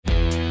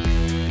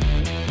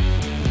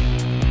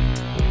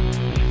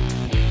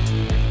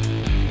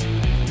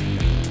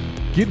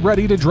Get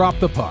ready to drop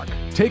the puck,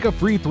 take a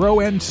free throw,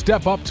 and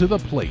step up to the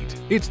plate.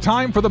 It's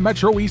time for the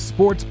Metro East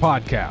Sports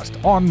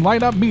Podcast on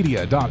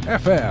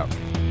lineupmedia.fm.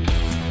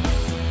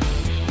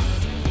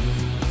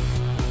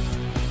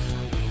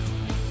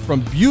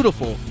 From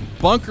beautiful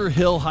Bunker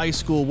Hill High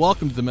School,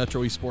 welcome to the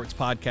Metro East Sports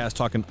Podcast,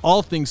 talking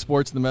all things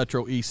sports in the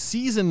Metro East.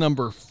 Season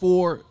number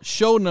 4,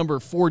 show number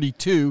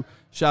 42.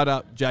 Shout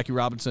out Jackie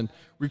Robinson.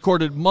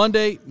 Recorded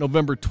Monday,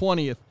 November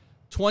 20th,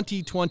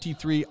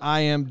 2023.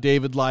 I am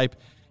David Leip.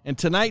 And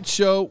tonight's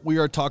show, we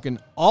are talking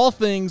all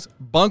things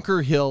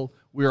Bunker Hill.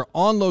 We are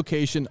on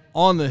location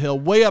on the hill,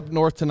 way up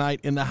north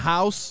tonight in the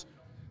house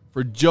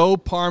for Joe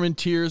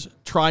Parmentier's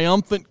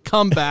triumphant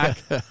comeback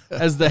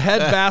as the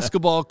head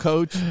basketball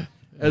coach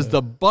as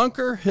the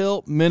Bunker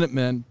Hill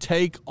Minutemen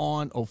take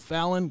on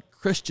O'Fallon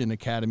Christian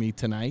Academy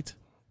tonight.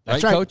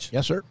 That's right, Coach?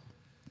 Yes, sir.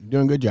 You're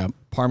doing a good job.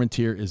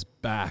 Parmentier is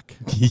back.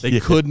 They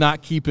could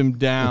not keep him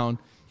down.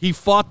 He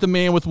fought the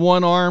man with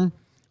one arm.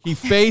 He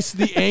faced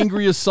the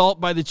angry assault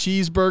by the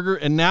cheeseburger,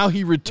 and now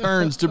he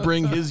returns to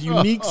bring his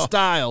unique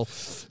style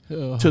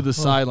to the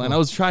sideline. I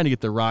was trying to get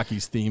the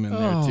Rockies theme in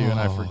there, too, and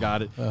I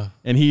forgot it.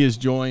 And he is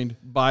joined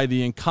by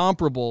the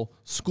incomparable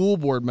school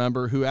board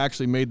member who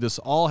actually made this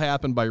all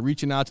happen by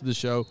reaching out to the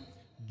show,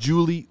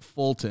 Julie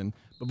Fulton.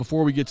 But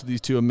before we get to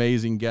these two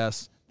amazing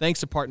guests,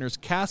 thanks to partners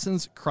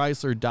Cassens,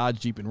 Chrysler,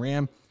 Dodge, Jeep, and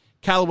Ram,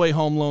 Callaway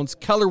Home Loans,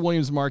 Keller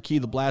Williams Marquee,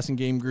 the Blasting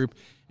Game Group,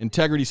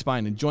 Integrity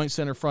Spine and Joint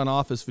Center Front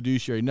Office,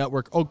 Fiduciary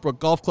Network, Oakbrook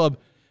Golf Club,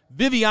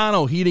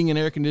 Viviano Heating and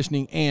Air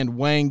Conditioning, and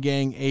Wang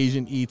Gang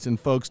Asian Eats. And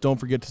folks, don't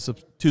forget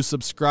to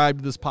subscribe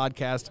to this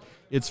podcast.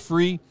 It's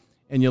free,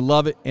 and you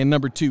love it. And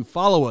number 2,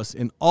 follow us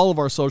in all of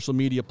our social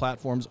media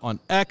platforms on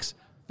X,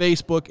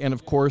 Facebook, and,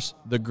 of course,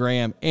 the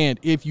Gram.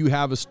 And if you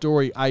have a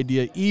story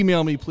idea,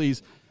 email me,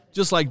 please,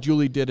 just like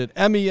Julie did at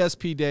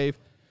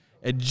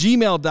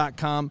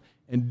mespdave@gmail.com.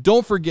 And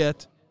don't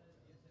forget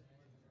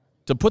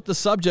to put the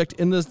subject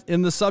in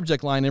the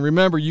subject line. And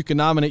remember, you can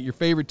nominate your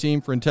favorite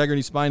team for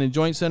Integrity Spine and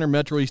Joint Center,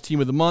 Metro East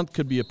Team of the Month.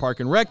 Could be a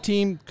Park and Rec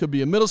team, could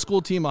be a middle school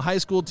team, a high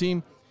school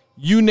team.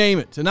 You name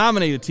it. To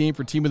nominate a team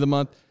for Team of the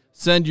Month,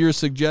 send your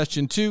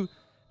suggestion to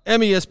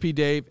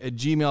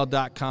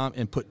mespdave@gmail.com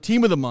and put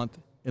Team of the Month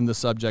in the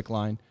subject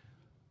line.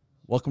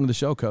 Welcome to the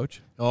show,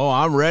 Coach. Oh,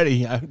 I'm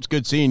ready. It's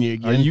good seeing you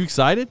again. Are you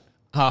excited?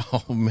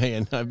 Oh,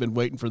 man. I've been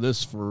waiting for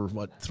this for,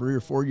 3 or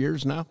 4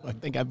 years now? I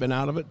think I've been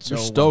out of it. You're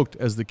stoked,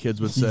 as the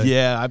kids would say.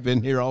 Yeah, I've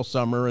been here all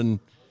summer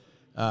and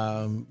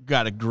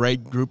got a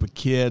great group of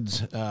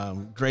kids,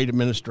 great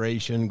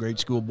administration, great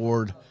school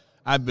board.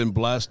 I've been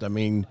blessed. I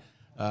mean,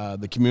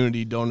 the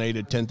community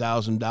donated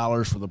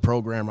 $10,000 for the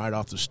program right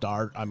off the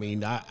start. I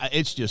mean,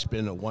 it's just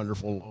been a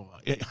wonderful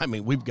 –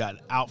 we've got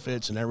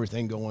outfits and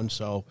everything going,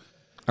 so –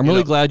 I'm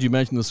really glad you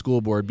mentioned the school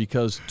board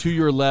because to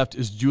your left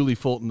is Julie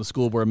Fulton, the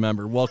school board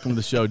member. Welcome to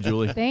the show,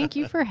 Julie. Thank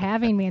you for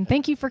having me, and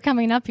thank you for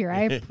coming up here.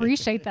 I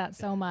appreciate that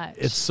so much.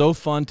 It's so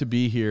fun to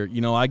be here.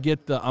 You know, I'm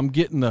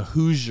getting the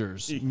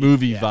Hoosiers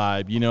movie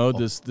vibe. You know,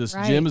 this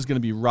right. Gym is going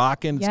to be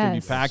rocking. It's going to be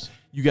Yes. packed.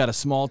 You got a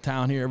small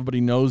town here.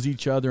 Everybody knows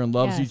each other and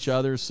loves each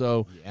other.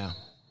 So,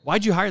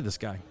 why'd you hire this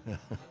guy?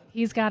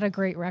 He's got a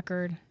great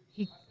record.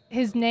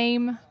 His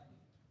name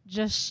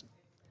just.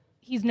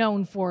 He's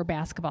known for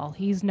basketball.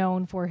 He's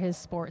known for his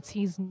sports.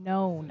 He's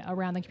known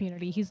around the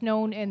community. He's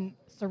known in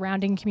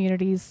surrounding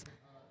communities.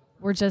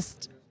 We're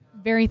just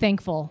very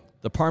thankful.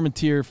 The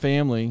Parmentier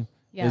family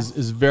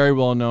is very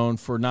well known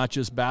for not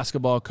just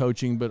basketball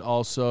coaching, but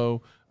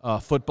also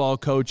football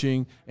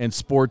coaching and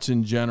sports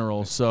in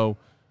general. So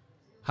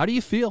how do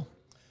you feel?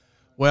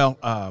 Well,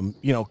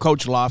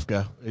 Coach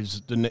Hlafka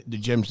is the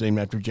gym's named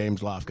after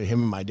James Hlafka.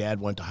 Him and my dad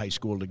went to high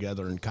school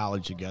together and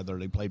college together.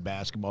 They played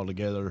basketball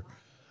together.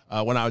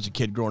 When I was a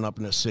kid growing up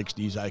in the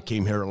 60s, I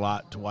came here a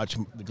lot to watch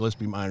the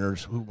Gillespie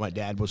Miners, who my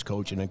dad was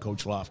coaching and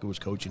Coach Hlafka was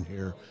coaching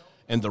here,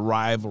 and the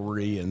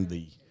rivalry and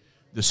the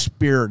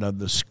spirit of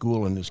the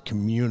school and this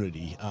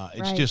community.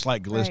 It's just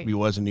like Gillespie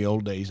was in the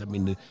old days. I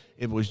mean,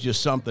 it was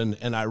just something,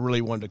 and I really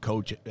wanted to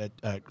coach at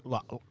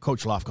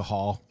Coach Hlafka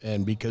Hall,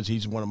 and because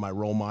he's one of my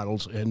role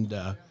models. And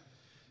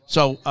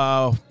so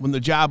when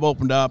the job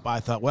opened up, I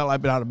thought, well,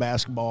 I've been out of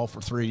basketball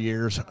for 3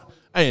 years.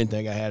 I didn't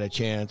think I had a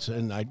chance,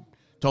 and I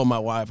told my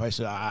wife, I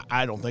said,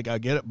 I don't think I'll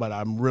get it, but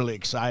I'm really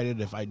excited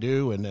if I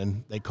do. And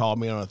then they called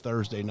me on a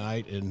Thursday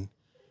night, and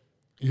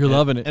you're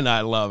loving it. And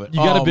I love it.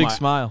 You got a big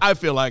smile. I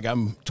feel like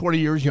I'm 20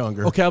 years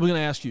younger. Okay, I'm going to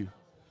ask you,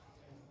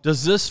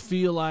 does this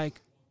feel like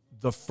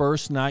the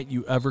first night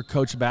you ever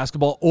coached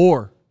basketball,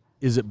 or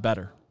is it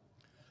better?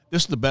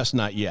 This is the best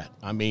night yet.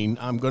 I mean,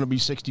 I'm going to be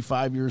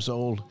 65 years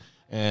old,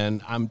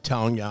 and I'm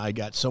telling you, I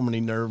got so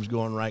many nerves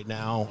going right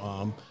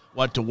now.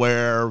 What to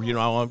wear,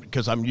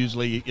 because I'm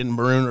usually in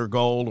maroon or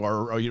gold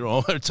or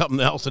something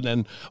else, and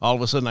then all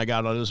of a sudden I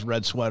got on this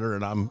red sweater,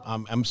 and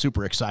I'm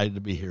super excited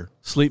to be here.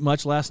 Sleep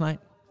much last night?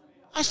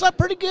 I slept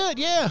pretty good,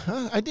 yeah,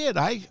 I did.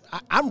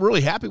 I'm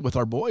really happy with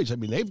our boys. I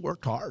mean, they've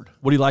worked hard.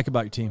 What do you like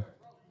about your team?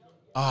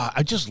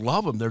 I just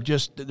love them. They're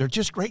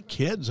just great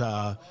kids.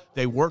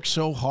 They work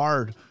so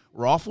hard.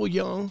 We're awful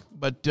young,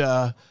 but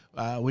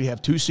We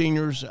have 2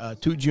 seniors,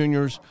 2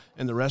 juniors,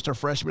 and the rest are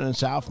freshmen and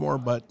sophomore.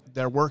 But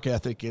their work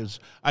ethic is,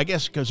 I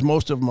guess, because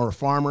most of them are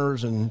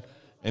farmers and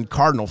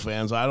Cardinal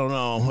fans. I don't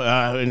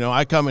know.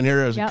 I come in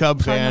here as a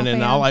Cub fan,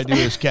 and all I do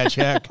is catch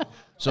heck.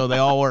 So they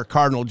all wear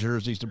Cardinal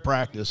jerseys to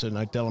practice, and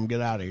I tell them,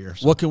 get out of here.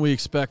 So, what can we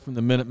expect from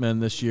the Minutemen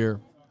this year?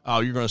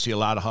 Oh, you're going to see a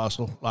lot of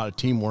hustle, a lot of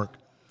teamwork.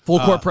 Full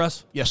court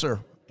press? Yes, sir.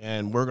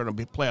 And we're going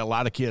to play a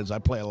lot of kids. I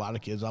play a lot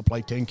of kids. I'll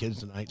play 10 kids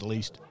tonight at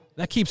least.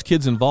 That keeps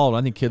kids involved.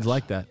 I think kids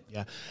like that.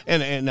 Yeah.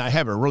 And I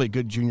have a really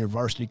good junior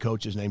varsity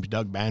coach. His name's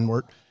Doug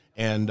Banwert.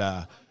 And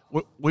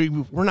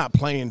we're not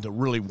playing to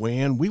really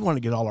win. We want to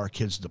get all our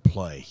kids to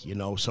play,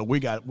 So we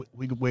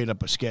weighed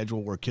up a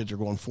schedule where kids are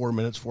going 4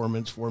 minutes, 4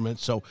 minutes, 4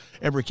 minutes. So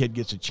every kid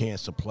gets a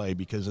chance to play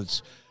because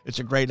it's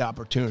a great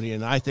opportunity.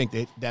 And I think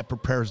that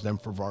prepares them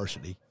for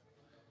varsity.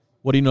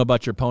 What do you know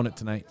about your opponent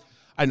tonight?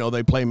 I know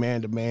they play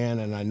man-to-man,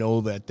 and I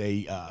know that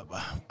they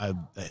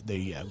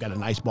got a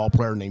nice ball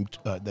player named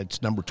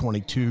that's number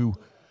 22.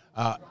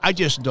 I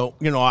just don't,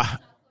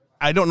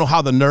 I don't know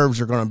how the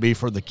nerves are going to be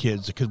for the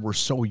kids because we're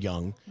so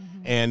young,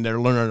 and they're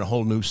learning a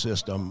whole new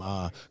system.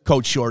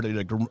 Coach Short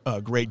did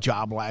a great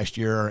job last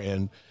year,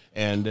 and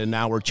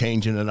now we're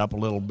changing it up a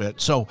little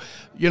bit. So,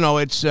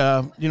 it's,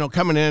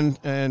 coming in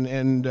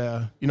and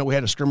we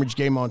had a scrimmage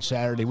game on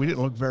Saturday. We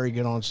didn't look very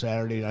good on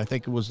Saturday. I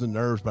think it was the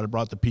nerves, but I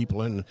brought the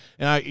people in.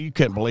 And you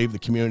couldn't believe the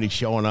community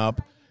showing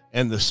up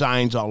and the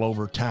signs all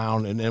over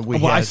town. And then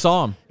I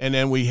saw them. And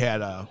then we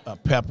had a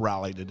pep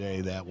rally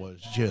today that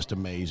was just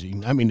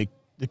amazing. I mean,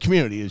 the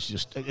community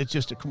is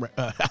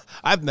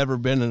I've never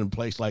been in a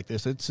place like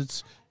this.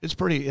 It's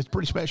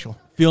pretty special.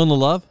 Feeling the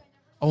love?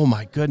 Oh,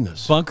 my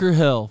goodness. Bunker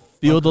Hill.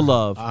 Feel the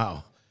love.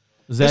 Wow.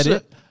 Is that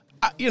it?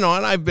 And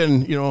I've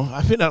been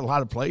at a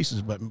lot of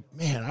places, but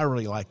man, I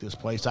really like this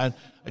place. I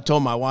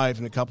told my wife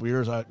in a couple of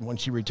years, when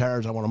she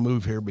retires, I want to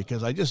move here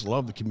because I just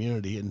love the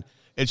community, and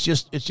it's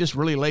just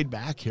really laid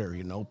back here.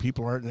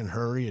 People aren't in a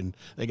hurry, and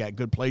they got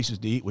good places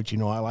to eat, which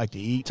I like to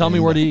eat. Tell me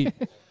where to eat.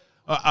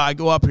 I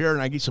go up here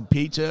and I get some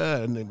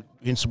pizza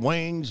and some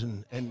wings,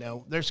 and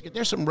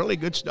there's some really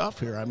good stuff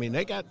here. I mean,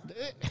 they got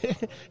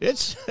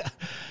it's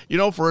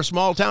for a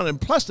small town, and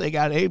plus they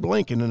got Abe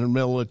Lincoln in the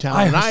middle of town.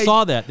 I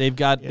saw that they've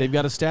got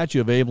a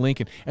statue of Abe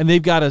Lincoln, and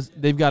they've got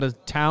a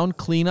town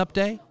cleanup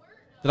day.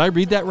 Did I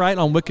read that right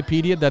on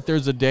Wikipedia? That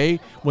there's a day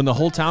when the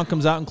whole town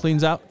comes out and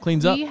cleans up.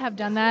 We have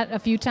done that a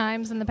few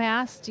times in the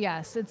past.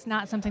 Yes, it's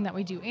not something that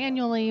we do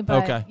annually,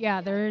 but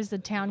there is a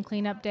town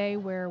cleanup day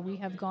where we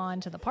have gone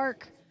to the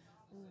park.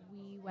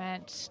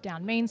 Went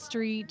down Main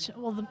Street,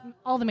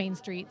 all the main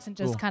streets, and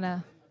just kind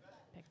of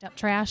picked up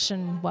trash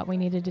and what we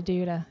needed to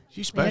do to.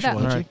 She's special,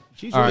 isn't she?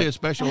 She's really a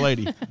special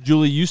lady.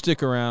 Julie, you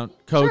stick around,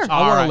 Coach. Sure.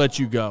 I want to let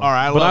you go. All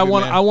right, I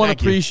want to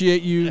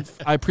appreciate you.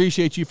 I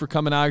appreciate you for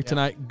coming out here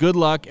tonight. Good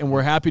luck, and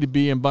we're happy to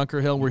be in Bunker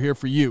Hill. We're here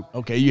for you.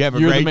 Okay, you have a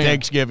great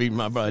Thanksgiving,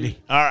 my buddy.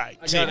 All right,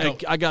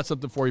 I got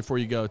something for you before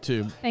you go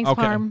too. Thanks,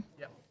 Parm.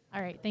 Yep.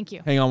 All right, thank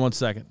you. Hang on one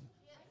second.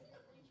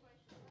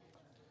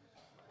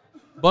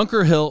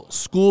 Bunker Hill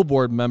School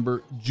Board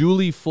member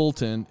Julie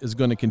Fulton is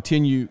going to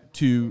continue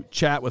to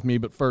chat with me,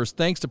 but first,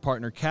 thanks to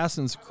partner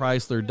Cassens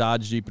Chrysler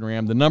Dodge Jeep and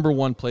Ram, the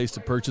 #1 place to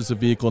purchase a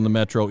vehicle in the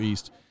Metro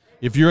East.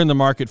 If you're in the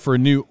market for a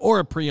new or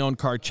a pre-owned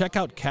car, check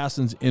out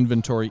Cassens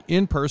Inventory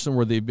in person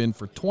where they've been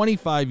for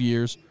 25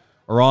 years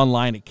or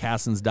online at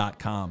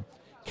cassens.com.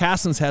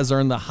 Cassens has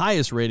earned the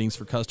highest ratings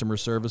for customer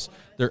service.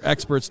 Their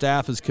expert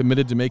staff is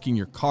committed to making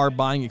your car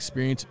buying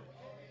experience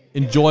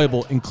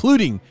enjoyable,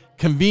 including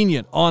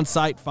convenient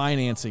on-site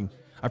financing.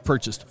 I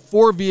purchased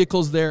 4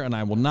 vehicles there, and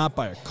I will not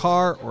buy a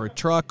car or a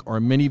truck or a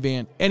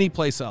minivan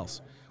anyplace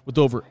else. With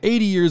over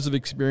 80 years of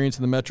experience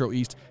in the Metro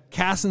East,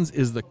 Cassens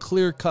is the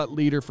clear-cut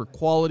leader for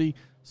quality,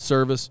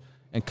 service,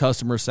 and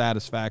customer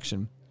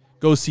satisfaction.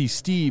 Go see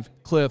Steve,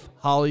 Cliff,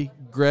 Holly,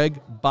 Greg,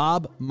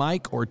 Bob,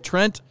 Mike, or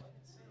Trent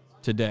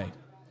today.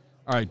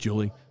 All right,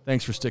 Julie.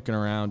 Thanks for sticking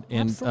around.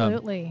 And,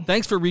 absolutely.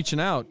 Thanks for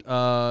reaching out.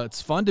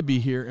 It's fun to be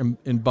here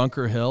in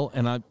Bunker Hill.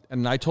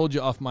 And I told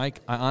you off mic,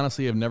 I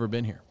honestly have never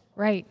been here.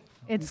 Right.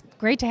 It's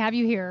great to have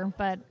you here,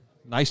 but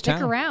nice town.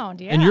 Stick around.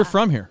 Yeah. And you're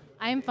from here.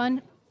 I'm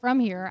from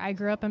here. I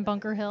grew up in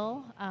Bunker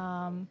Hill.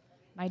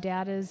 My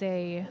dad is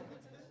a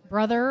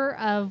brother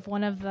of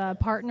one of the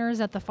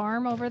partners at the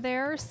farm over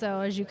there.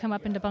 So as you come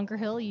up into Bunker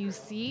Hill, you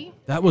see.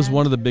 That was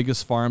one of the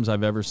biggest farms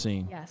I've ever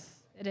seen. Yes,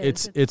 it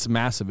is. It's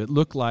massive. It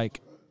looked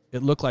like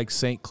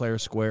St. Clair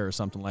Square or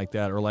something like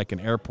that, or like an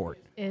airport.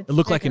 It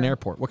looked like an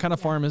airport. What kind of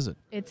farm is it?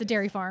 It's a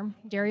dairy farm,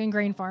 dairy and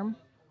grain farm.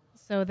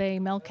 So they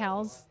milk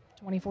cows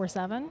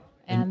 24/7,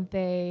 and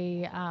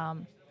they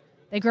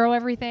grow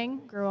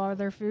everything, grow all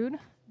their food.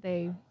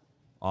 They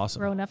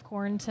grow enough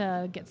corn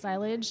to get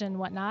silage and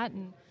whatnot,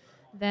 and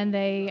then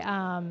they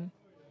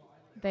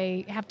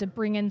have to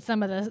bring in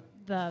some of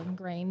the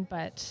grain,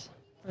 but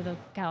for the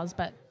cows.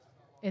 But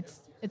it's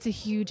a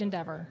huge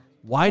endeavor.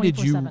 Why did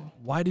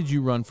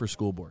you run for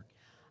school board?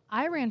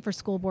 I ran for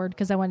school board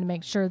because I wanted to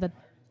make sure that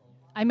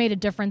I made a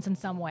difference in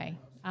some way.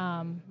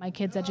 My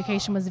kids'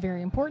 education was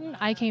very important.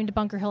 I came to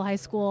Bunker Hill High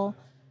School,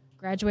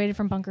 graduated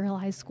from Bunker Hill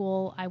High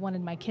School. I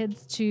wanted my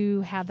kids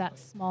to have that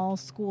small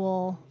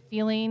school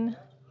feeling,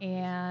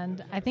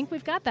 and I think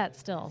we've got that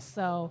still.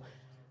 So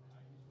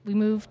we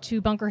moved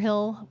to Bunker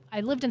Hill.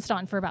 I lived in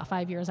Staunton for about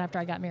 5 years after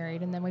I got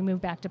married, and then we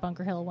moved back to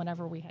Bunker Hill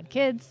whenever we had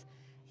kids.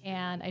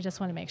 And I just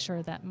want to make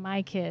sure that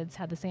my kids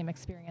had the same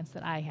experience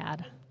that I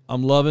had.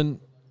 I'm loving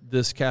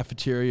this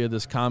cafeteria,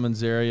 this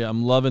commons area.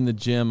 I'm loving the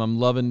gym. I'm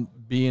loving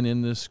being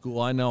in this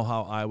school. I know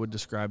how I would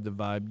describe the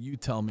vibe. You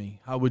tell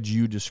me, how would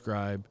you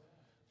describe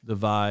the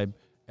vibe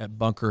at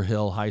Bunker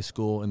Hill High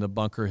School and the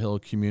Bunker Hill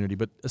community,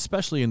 but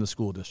especially in the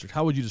school district?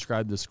 How would you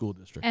describe this school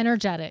district?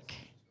 Energetic.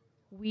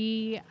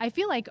 I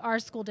feel like our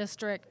school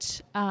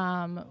district,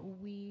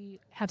 we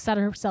have set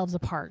ourselves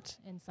apart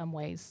in some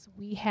ways.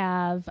 We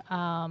have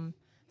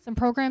some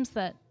programs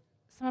that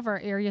some of our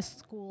area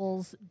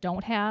schools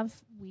don't have.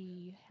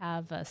 We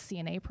have a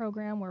CNA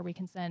program where we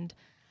can send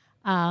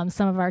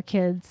some of our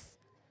kids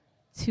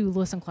to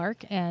Lewis and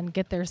Clark and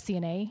get their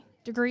CNA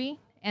degree,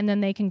 and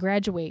then they can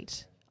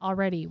graduate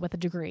already with a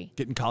degree.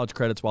 Getting college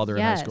credits while they're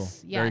in high school.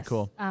 Yes. Very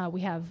cool.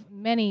 We have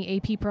many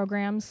AP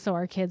programs, so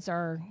our kids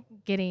are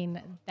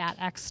getting that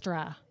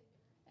extra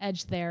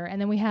edge there. And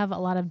then we have a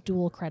lot of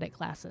dual credit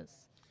classes.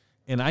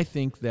 And I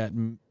think that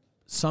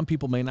some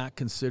people may not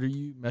consider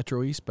you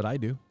Metro East, but I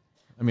do.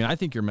 I mean, I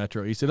think you're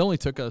Metro East. It only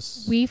took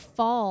us... We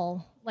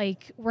fall,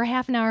 like, we're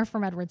half an hour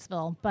from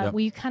Edwardsville, but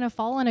we kind of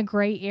fall in a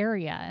gray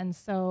area. And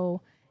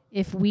so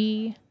if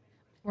we're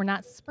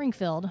not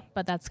Springfield,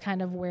 but that's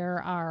kind of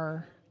where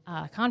our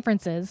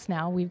conference is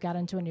now. We've got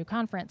into a new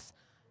conference.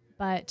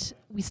 But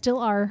we still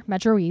are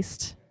Metro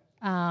East,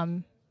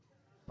 but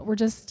we're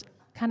just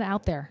kind of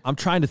out there. I'm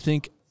trying to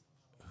think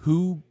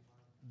who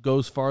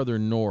goes farther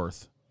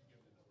north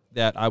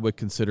that I would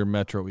consider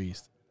Metro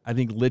East. I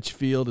think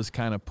Litchfield is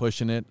kind of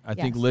pushing it. I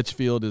think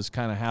Litchfield is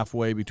kind of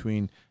halfway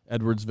between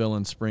Edwardsville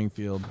and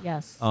Springfield.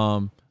 Yes.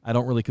 I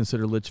don't really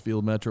consider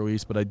Litchfield Metro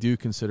East, but I do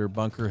consider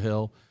Bunker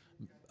Hill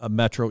a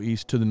Metro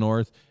East to the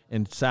north,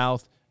 and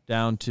south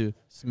down to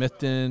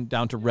Smithton,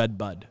 down to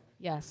Redbud.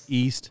 Yes.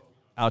 East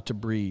out to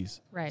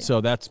Breeze. Right.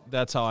 So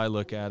that's how I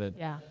look at it.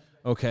 Yeah.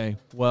 Okay.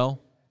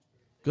 Well,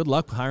 good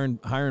luck hiring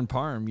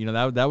Parm. You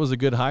know, that was a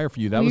good hire for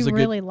you. We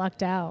really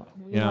lucked out.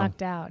 We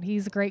lucked out.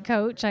 He's a great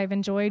coach. I've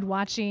enjoyed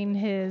watching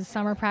his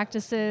summer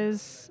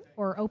practices,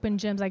 or open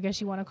gyms, I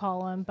guess you want to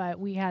call them. But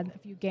we had a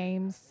few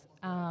games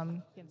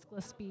against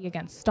Gillespie,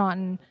 against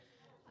Staunton.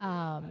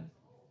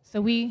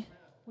 So we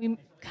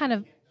kind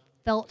of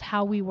felt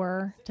how we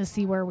were, to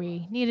see where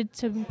we needed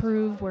to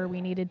improve, where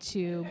we needed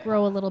to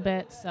grow a little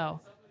bit.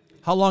 So,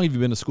 how long have you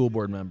been a school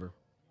board member?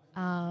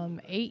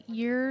 8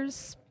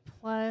 years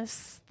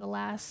plus the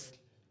last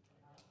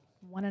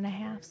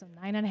 1.5, so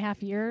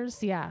 9.5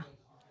 years. Yeah.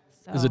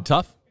 So is it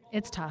tough?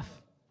 It's tough.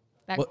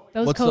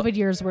 Those COVID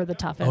years were the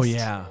toughest. Oh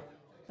yeah.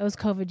 Those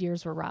COVID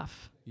years were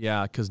rough.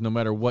 Yeah, because no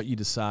matter what you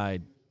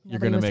decide, you're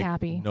going to make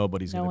happy.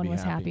 Nobody's going to be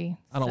happy. No one was happy.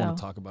 I don't want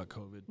to talk about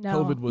COVID.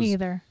 No, COVID was, me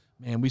either.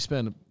 Man, we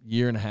spent a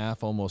year and a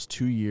half, almost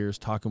 2 years,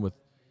 talking with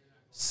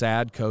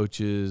sad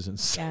coaches and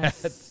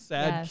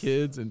sad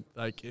kids, and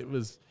like it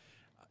was,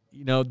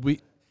 you know,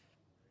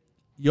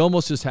 you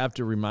almost just have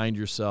to remind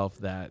yourself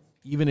that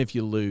even if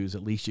you lose,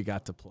 at least you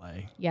got to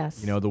play.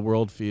 Yes. You know, the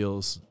world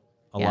feels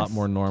a lot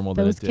more normal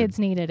than it did. Those kids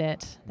needed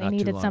it. They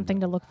needed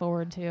something to look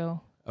forward to.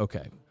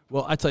 Okay.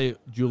 Well, I tell you,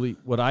 Julie,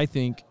 what I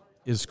think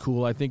is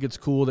cool, I think it's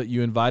cool that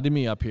you invited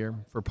me up here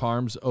for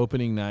Parm's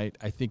opening night.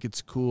 I think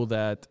it's cool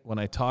that when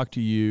I talk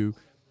to you,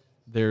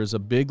 there's a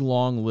big,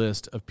 long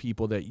list of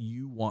people that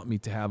you want me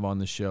to have on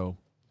the show,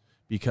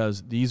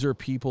 because these are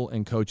people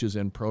and coaches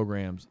and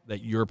programs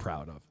that you're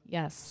proud of.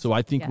 Yes. So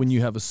I think when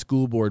you have a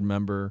school board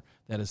member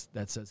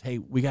that says, hey,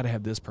 we got to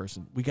have this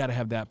person, we got to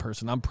have that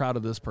person, I'm proud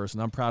of this person,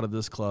 I'm proud of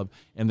this club,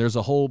 and there's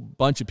a whole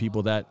bunch of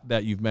people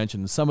that you've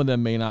mentioned. Some of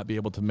them may not be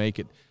able to make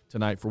it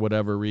tonight for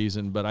whatever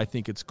reason, but I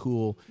think it's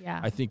cool. Yeah.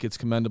 I think it's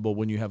commendable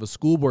when you have a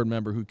school board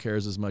member who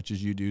cares as much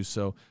as you do.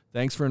 So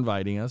thanks for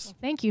inviting us. Well,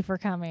 thank you for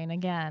coming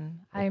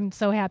again. I'm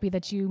so happy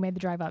that you made the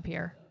drive up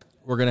here.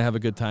 We're going to have a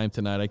good time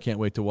tonight. I can't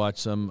wait to watch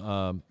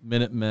some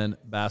Minutemen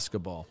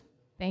basketball.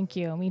 Thank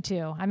you. Me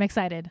too. I'm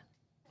excited.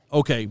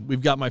 Okay,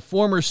 we've got my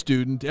former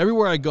student.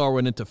 Everywhere I go, I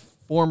run into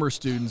former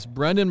students.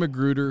 Brendan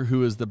Magruder,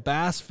 who is the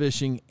bass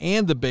fishing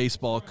and the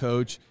baseball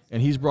coach,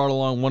 and he's brought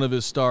along one of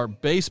his star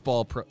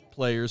baseball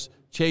players,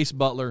 Chase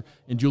Butler,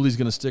 and Julie's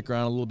going to stick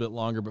around a little bit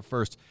longer. But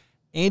first,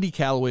 Andy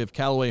Calloway of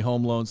Calloway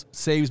Home Loans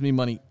saves me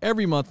money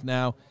every month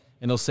now,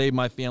 and he'll save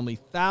my family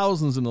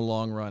thousands in the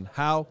long run.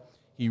 How?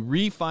 He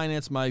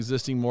refinanced my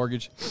existing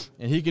mortgage,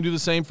 and he can do the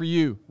same for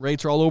you.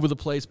 Rates are all over the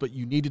place, but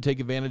you need to take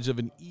advantage of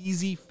an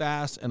easy,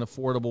 fast, and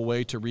affordable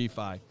way to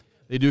refi.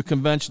 They do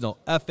conventional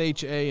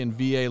FHA and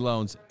VA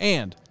loans,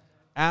 and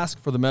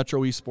ask for the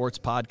Metro East Sports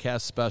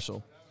Podcast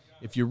special.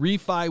 If you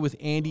refi with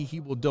Andy, he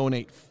will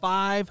donate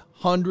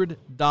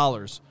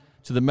 $500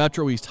 to the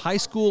Metro East high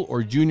school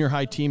or junior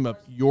high team of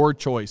your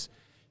choice.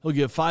 He'll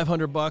give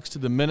 $500 to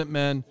the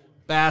Minutemen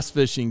bass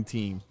fishing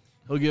team.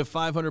 He'll give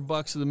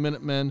 $500 to the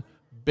Minutemen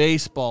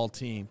baseball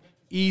team,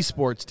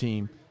 esports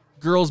team,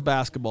 girls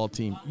basketball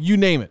team, you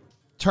name it.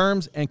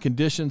 Terms and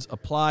conditions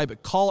apply,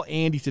 but call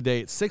Andy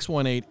today at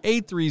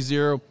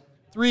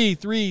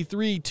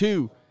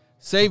 618-830-3332.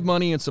 Save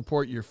money and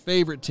support your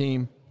favorite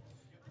team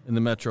in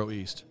the Metro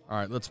East. All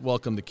right, let's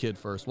welcome the kid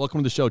first.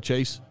 Welcome to the show,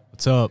 Chase.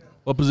 What's up?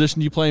 What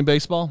position do you play in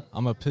baseball?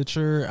 I'm a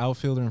pitcher,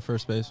 outfielder, and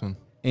first baseman.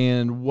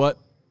 And what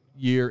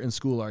year in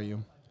school are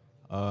you?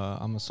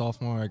 I'm a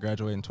sophomore. I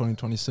graduate in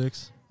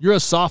 2026. You're a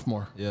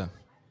sophomore. Yeah.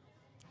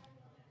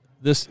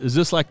 Is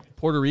this like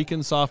Puerto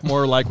Rican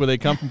sophomore, like where they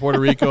come from Puerto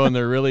Rico and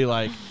they're really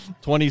like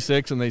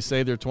 26 and they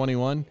say they're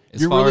 21?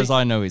 As far as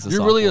I know, he's a sophomore.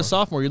 You're really a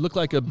sophomore. You look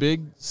like a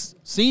big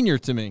senior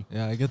to me.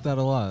 Yeah, I get that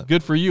a lot.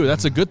 Good for you.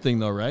 That's a good thing,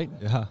 though, right?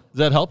 Yeah. Does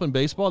that help in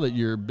baseball that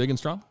you're big and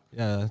strong?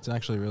 Yeah, it's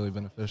actually really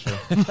beneficial.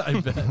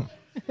 I bet.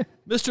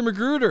 Mr.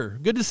 Magruder,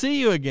 good to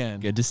see you again.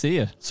 Good to see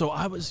you. So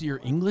I was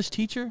your English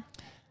teacher?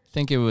 I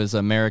think it was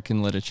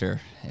American literature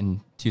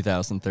in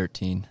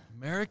 2013.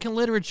 American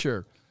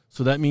literature.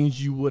 So that means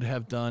you would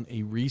have done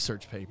a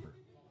research paper.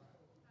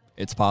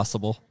 It's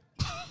possible.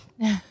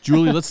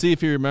 Julie, let's see if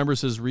he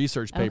remembers his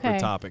research paper Okay.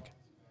 topic.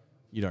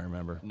 You don't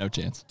remember. No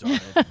chance. Darn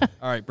it.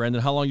 All right,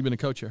 Brendan, how long you been a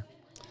coach here?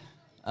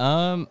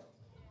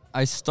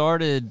 I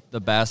started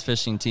the bass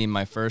fishing team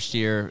my first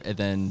year, and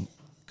then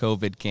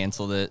COVID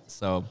canceled it.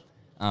 So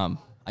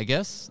I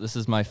guess this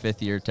is my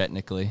 5th year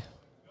technically.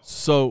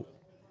 So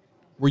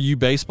were you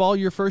baseball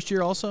your first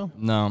year also?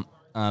 No,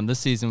 this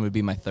season would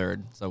be my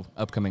 3rd, so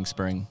upcoming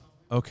spring.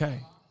 Okay.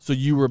 So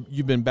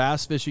you've been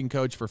bass fishing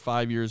coach for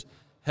 5 years,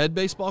 head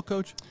baseball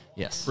coach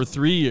Yes. for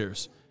 3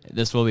 years.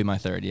 This will be my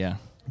 3rd, yeah.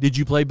 Did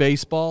you play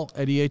baseball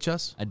at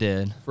EHS I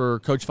did. for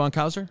Coach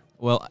Funkhauser?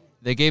 Well,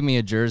 they gave me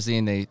a jersey,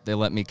 and they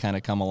let me kind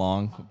of come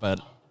along, but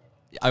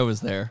I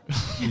was there.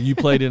 You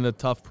played in a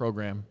tough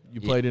program.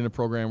 You played in a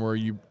program where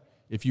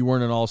if you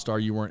weren't an all-star,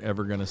 you weren't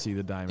ever going to see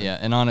the diamond. Yeah,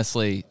 and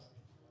honestly,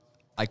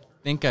 I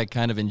think I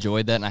kind of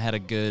enjoyed that, and I had a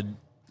good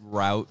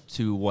route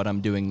to what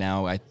I'm doing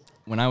now.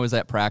 When I was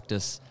at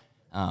practice,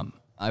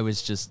 I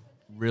was just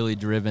really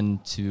driven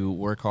to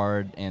work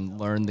hard and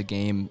learn the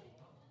game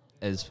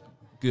as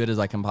good as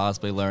I can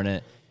possibly learn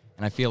it.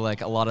 And I feel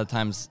like a lot of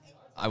times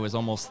I was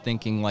almost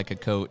thinking like a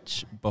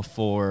coach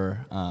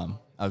before I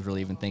was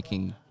really even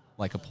thinking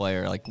like a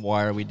player. Like,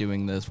 why are we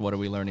doing this? What are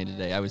we learning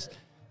today?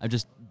 I've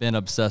just been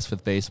obsessed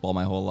with baseball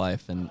my whole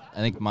life, and I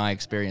think my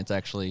experience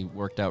actually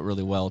worked out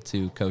really well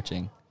to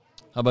coaching.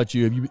 How about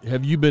you?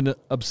 Have you been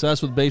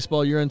obsessed with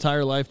baseball your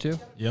entire life too?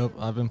 Yep,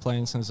 I've been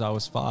playing since I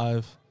was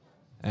 5,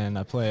 and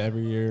I play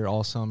every year,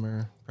 all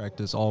summer,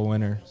 practice all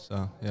winter.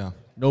 So, yeah.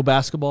 No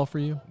basketball for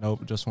you?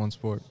 Nope, just one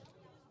sport.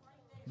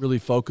 Really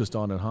focused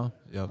on it, huh?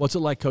 Yep. What's it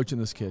like coaching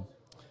this kid?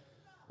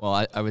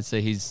 Well, I would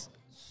say he's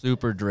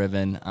super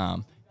driven.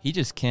 He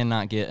just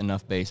cannot get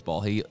enough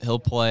baseball. He'll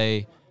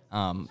play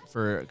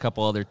for a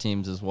couple other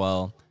teams as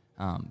well,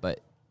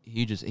 but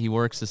he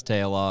works his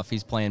tail off.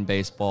 He's playing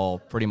baseball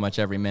pretty much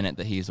every minute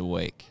that he's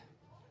awake.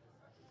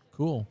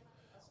 Cool.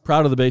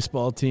 Proud of the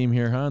baseball team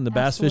here, huh? And the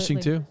bass fishing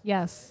Absolutely. too?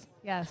 Yes.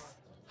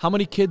 How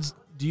many kids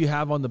do you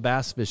have on the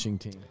bass fishing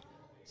team?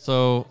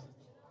 So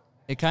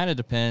it kind of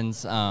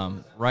depends.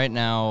 Right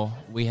now,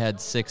 we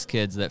had 6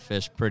 kids that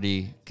fish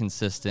pretty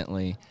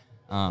consistently.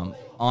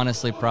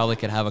 Honestly, probably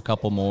could have a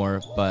couple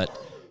more, but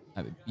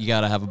you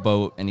got to have a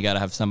boat and you got to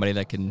have somebody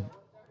that can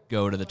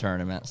go to the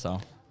tournament. So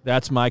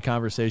That's my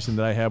conversation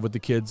that I have with the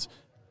kids.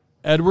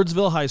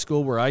 Edwardsville High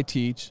School, where I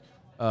teach,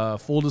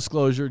 full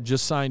disclosure,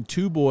 just signed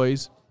 2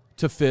 boys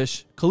to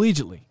fish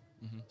collegiately.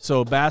 Mm-hmm.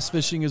 So bass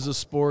fishing is a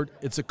sport.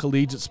 It's a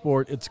collegiate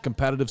sport. It's a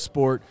competitive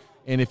sport.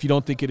 And if you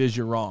don't think it is,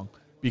 you're wrong,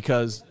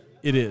 because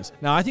it is.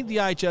 Now, I think the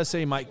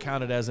IHSA might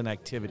count it as an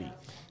activity.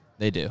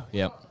 they do,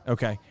 yep.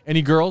 Okay.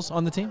 Any girls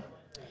on the team?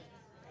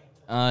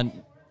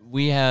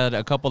 We had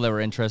a couple that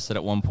were interested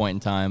at one point in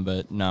time,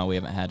 but no, we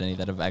haven't had any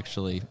that have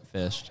actually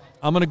fished.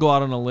 I'm going to go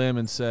out on a limb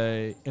and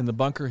say in the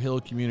Bunker Hill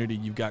community,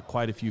 you've got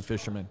quite a few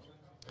fishermen.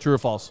 True or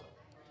false?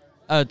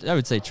 I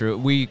would say true.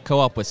 We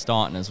co-op with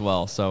Staunton as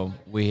well, so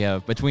we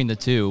have, between the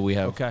two, we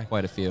have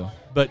quite a few.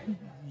 But,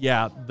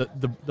 yeah,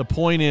 the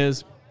point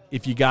is,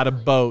 if you got a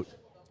boat,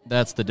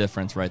 that's the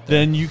difference right there.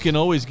 then you can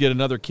always get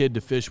another kid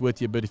to fish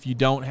with you. But if you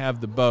don't have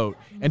the boat,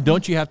 and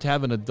don't you have to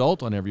have an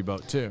adult on every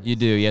boat too? You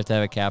do. You have to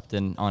have a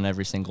captain on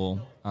every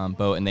single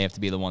boat, and they have to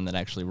be the one that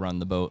actually run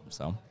the boat.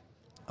 So,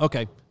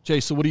 Okay.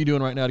 Chase, so what are you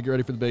doing right now to get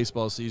ready for the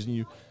baseball season?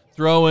 You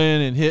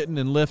throwing and hitting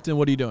and lifting.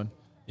 What are you doing?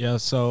 Yeah,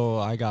 so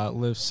I got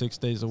lifts 6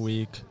 days a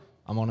week.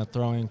 I'm on a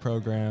throwing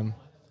program,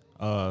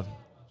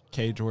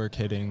 cage work,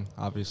 hitting,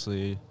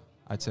 obviously,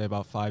 I'd say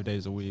about 5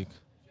 days a week.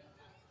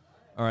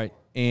 All right.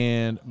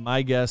 And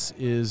my guess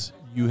is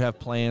you have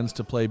plans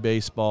to play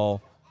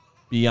baseball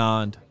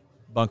beyond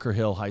Bunker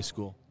Hill High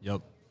School.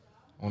 Yep.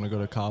 I want to go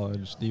to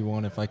college,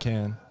 D1 if I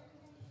can.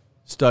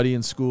 Study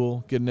in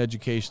school, get an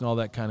education, all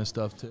that kind of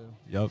stuff too.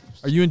 Yep.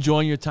 Are you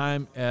enjoying your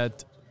time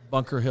at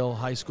Bunker Hill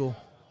High School?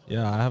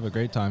 Yeah, I have a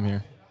great time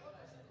here.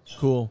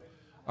 Cool.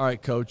 All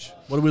right, Coach.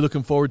 What are we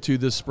looking forward to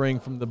this spring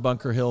from the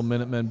Bunker Hill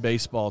Minutemen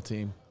baseball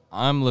team?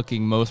 I'm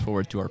looking most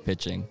forward to our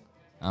pitching.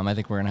 I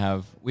think we're going to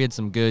have – we had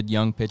some good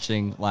young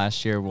pitching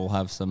last year. We'll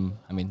have some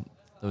 –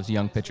 those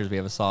young pitchers. We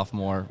have a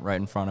sophomore right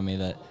in front of me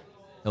that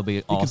he'll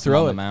be awesome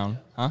throw on the it. mound.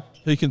 Huh?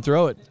 He can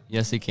throw it.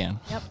 Yes, he can.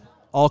 Yep.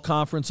 All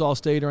conference, all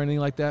state, or anything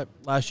like that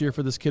last year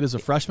for this kid as a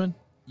freshman?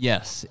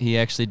 Yes, he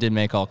actually did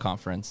make all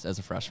conference as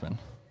a freshman.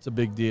 It's a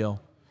big deal.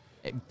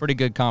 Pretty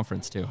good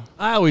conference, too.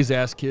 I always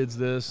ask kids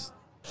this.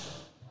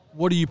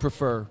 What do you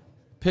prefer?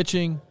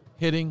 Pitching,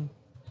 hitting?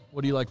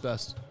 What do you like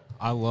best?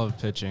 I love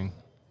pitching.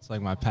 It's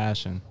like my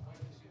passion.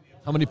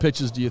 How many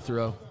pitches do you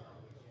throw?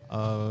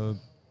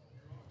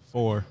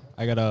 4.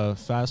 I got a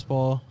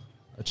fastball,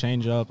 a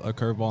changeup, a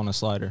curveball, and a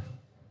slider.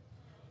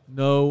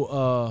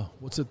 No,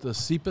 what's it, the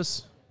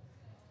CEPUS?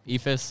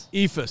 EFIS?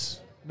 EFIS.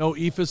 No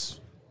EFIS.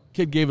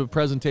 Kid gave a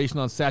presentation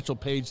on Satchel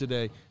Paige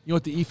today. You know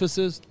what the EFIS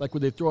is? Like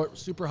when they throw it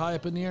super high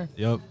up in the air?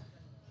 Yep.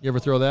 You ever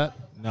throw that?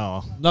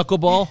 No.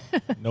 Knuckleball?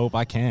 Nope,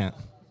 I can't.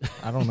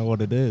 I don't know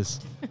what it is.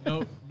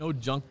 No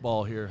junk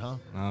ball here, huh?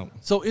 No.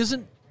 So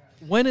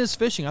when is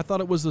fishing? I thought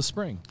it was the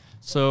spring.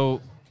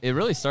 So it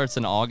really starts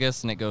in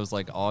August, and it goes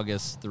like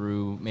August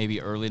through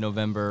maybe early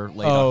November,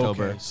 late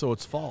October. Okay. So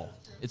it's fall.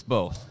 It's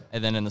both.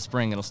 And then in the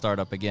spring, it'll start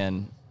up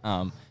again.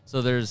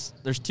 So there's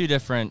 2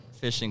 different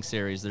fishing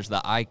series. There's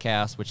the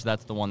ICAST, which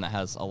that's the one that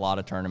has a lot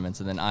of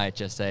tournaments, and then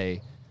IHSA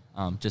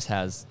just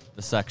has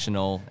the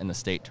sectional and the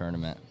state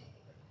tournament.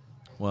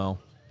 Well,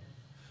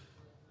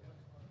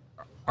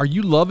 are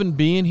you loving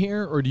being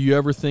here, or do you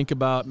ever think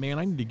about, man,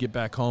 I need to get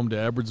back home to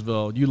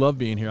Edwardsville? You love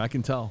being here, I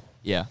can tell.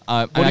 Yeah.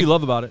 What do you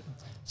love about it?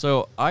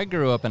 So I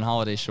grew up in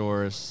Holiday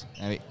Shores,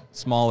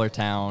 smaller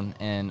town,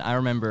 and I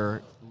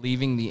remember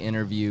leaving the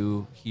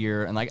interview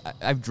here, and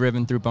I've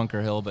driven through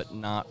Bunker Hill, but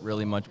not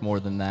really much more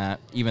than that,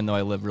 even though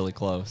I live really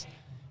close.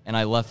 And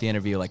I left the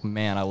interview like,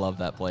 man, I love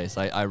that place.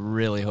 I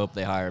really hope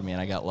they hire me,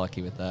 and I got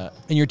lucky with that.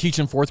 And you're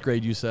teaching 4th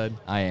grade, you said?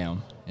 I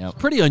am. Yep.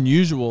 Pretty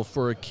unusual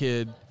for a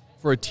kid,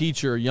 for a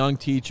teacher, a young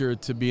teacher,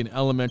 to be an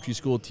elementary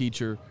school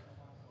teacher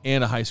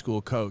and a high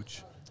school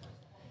coach.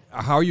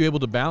 How are you able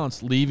to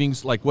balance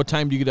leavings? Like, what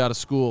time do you get out of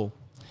school?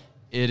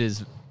 It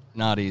is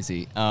not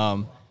easy.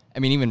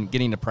 Even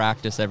getting to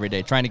practice every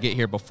day, trying to get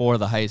here before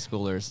the high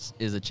schoolers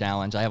is a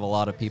challenge. I have a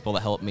lot of people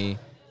that help me.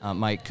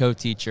 My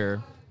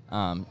co-teacher,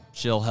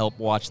 she'll help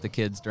watch the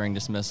kids during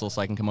dismissal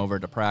so I can come over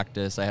to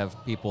practice. I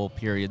have people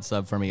period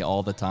sub for me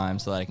all the time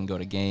so that I can go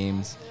to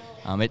games.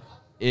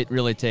 It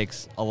really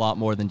takes a lot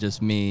more than just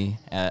me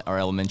at our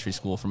elementary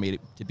school for me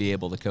to be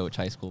able to coach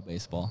high school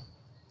baseball.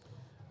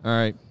 All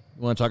right.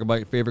 You want to talk about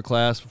your favorite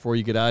class before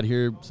you get out of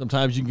here?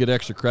 Sometimes you can get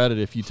extra credit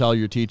if you tell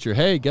your teacher,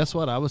 hey, guess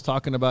what? I was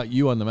talking about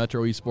you on the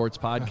Metro Esports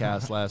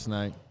podcast last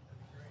night.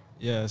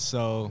 Yeah,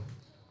 so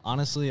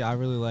honestly, I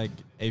really like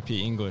AP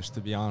English,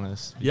 to be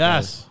honest.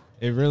 Yes.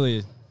 It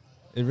really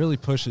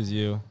pushes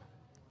you.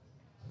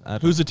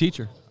 Who's the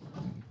teacher?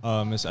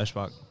 Miss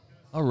Eschbach.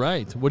 All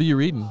right. What are you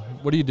reading?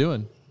 What are you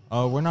doing?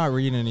 We're not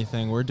reading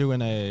anything. We're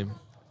doing a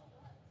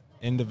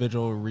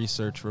individual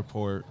research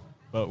report,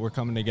 but we're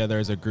coming together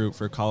as a group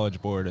for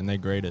College Board, and they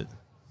grade it.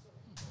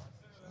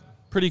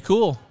 Pretty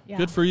cool. Yeah.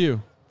 Good for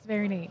you. It's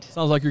very neat.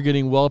 Sounds like you're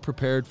getting well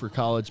prepared for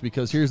college,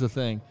 because here's the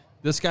thing.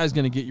 This guy's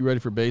going to get you ready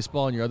for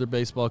baseball, and your other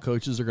baseball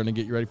coaches are going to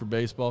get you ready for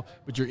baseball,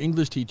 but your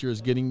English teacher is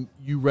getting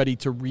you ready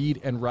to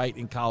read and write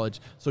in college.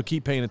 So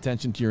keep paying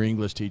attention to your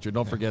English teacher.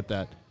 Don't forget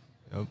that.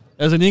 Yep.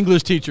 As an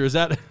English teacher, is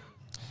that...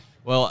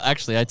 Well,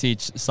 actually, I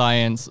teach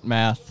science,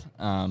 math,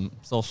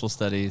 social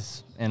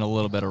studies, and a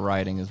little bit of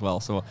writing as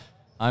well. So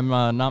I'm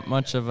not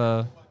much of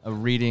a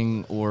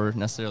reading or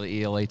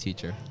necessarily ELA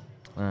teacher.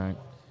 All right.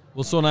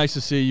 Well, so nice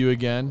to see you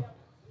again.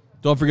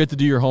 Don't forget to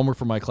do your homework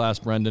for my class,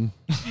 Brendan.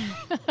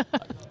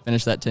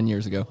 Finished that 10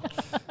 years ago.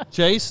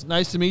 Chase,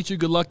 nice to meet you.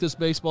 Good luck this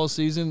baseball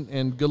season,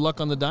 and good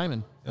luck on the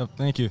diamond. Yep,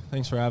 thank you.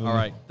 Thanks for having me. All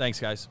right. Thanks,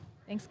 guys.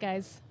 Thanks,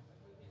 guys.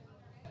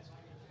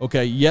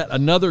 Okay, yet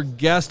another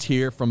guest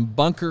here from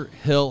Bunker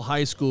Hill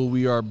High School.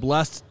 We are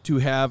blessed to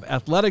have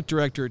Athletic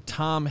Director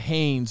Tom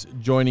Haynes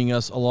joining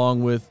us,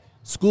 along with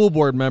School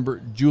Board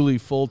member Julie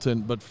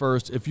Fulton. But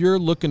first, if you're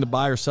looking to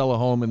buy or sell a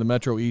home in the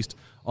Metro East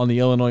on the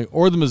Illinois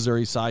or the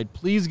Missouri side,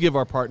 please give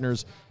our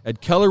partners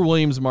at Keller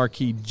Williams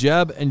Marquee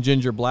Jeb and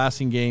Ginger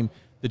Blasingame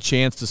the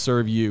chance to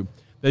serve you.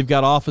 They've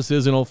got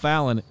offices in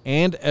O'Fallon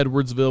and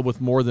Edwardsville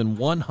with more than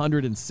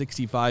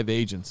 165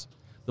 agents.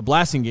 The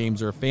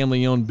Blasingames are a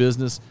family-owned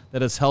business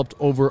that has helped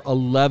over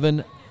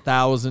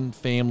 11,000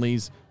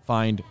 families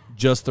find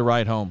just the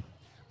right home.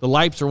 The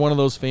Lipes are one of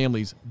those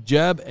families.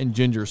 Jeb and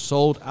Ginger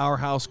sold our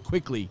house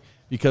quickly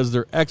because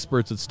they're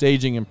experts at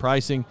staging and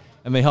pricing,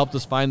 and they helped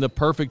us find the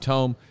perfect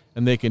home,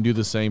 and they can do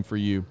the same for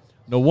you.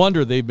 No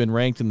wonder they've been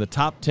ranked in the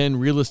top 10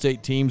 real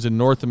estate teams in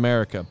North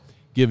America.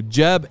 Give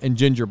Jeb and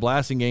Ginger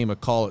Blasingame a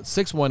call at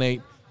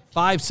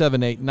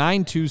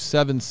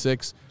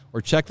 618-578-9276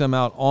 or check them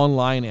out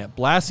online at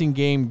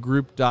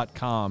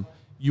blastinggamegroup.com.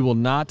 You will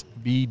not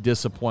be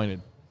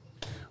disappointed.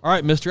 All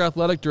right, Mr.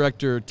 Athletic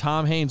Director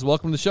Tom Haynes,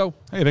 welcome to the show.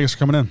 Hey, thanks for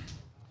coming in.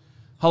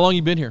 How long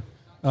you been here?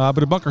 I've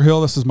been at Bunker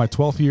Hill. This is my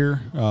 12th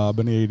year. I've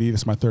been the AD.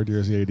 This is my 3rd year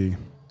as the AD.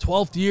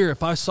 12th year.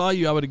 If I saw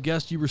you, I would have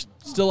guessed you were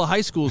still a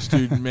high school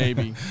student,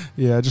 maybe.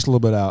 Yeah, just a little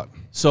bit out.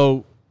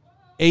 So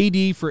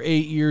AD for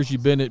 8 years.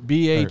 You've been at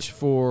BH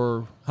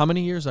for how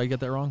many years? Did I get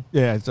that wrong?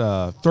 Yeah, it's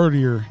third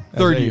year. As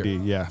Third AD, year.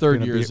 Yeah, Third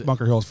been year. at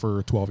Bunker Hills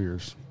for 12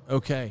 years.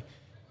 Okay.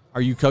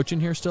 Are you coaching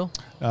here still?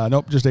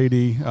 Nope, just AD.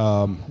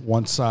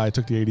 Once I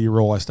took the AD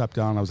role, I stepped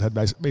down. I was head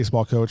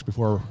baseball coach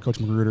before Coach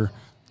Magruder.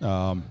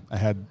 I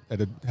had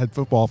head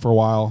football for a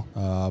while.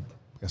 I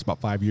guess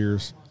about 5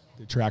 years.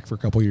 Did track for a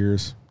couple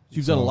years.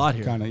 You've done a lot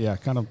here.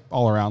 Kind of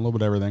all around, a little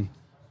bit of everything.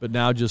 But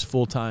now just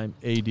full-time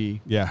AD.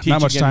 Yeah, Teach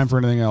not much again? time for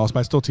anything else, but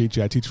I still teach.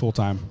 Yeah, I teach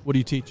full-time. What do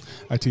you teach?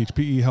 I teach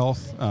PE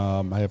health.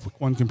 I have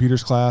one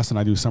computers class, and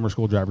I do summer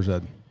school driver's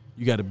ed.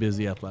 You got a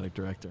busy athletic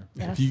director.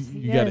 Yes, If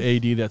you got an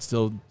AD that's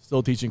still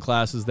teaching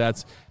classes,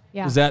 that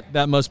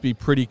must be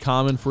pretty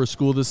common for a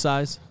school this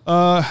size?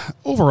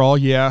 Overall,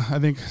 yeah. I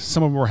think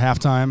some of them were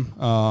half-time.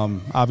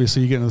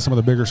 Obviously, you get into some of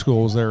the bigger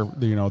schools,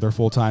 they're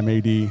full-time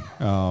AD.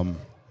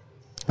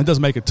 It does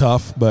make it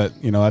tough, but,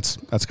 that's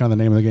kind of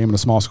the name of the game in a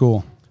small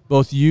school.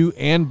 Both you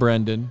and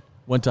Brendan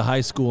went to high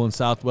school in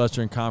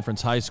Southwestern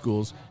Conference high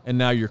schools, and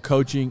now you're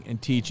coaching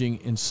and teaching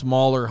in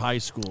smaller high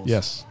schools.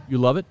 Yes. You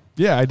love it?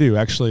 Yeah, I do.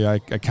 Actually, I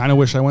kind of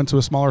wish I went to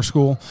a smaller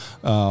school.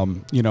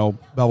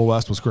 Belleville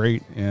West was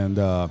great, and,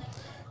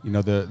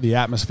 the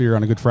atmosphere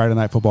on a Good Friday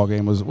night football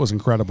game was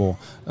incredible.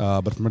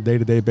 But from a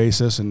day-to-day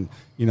basis and,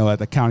 at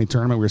the county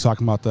tournament, we were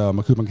talking about the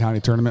Macoupin County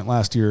tournament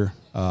last year,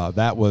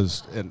 that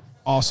was an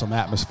awesome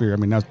atmosphere. I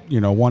mean,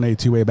 1A,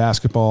 2A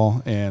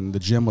basketball, and the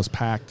gym was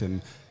packed,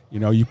 and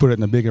you put it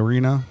in a big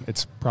arena,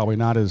 it's probably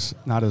not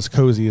as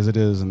cozy as it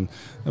is, and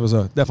it was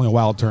definitely a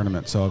wild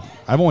tournament. So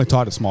I've only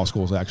taught at small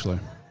schools, actually.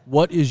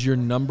 What is your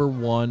number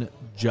one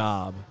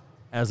job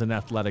as an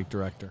athletic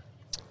director?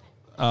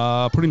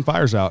 Putting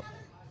fires out.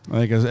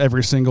 I think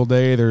every single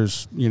day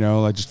there's,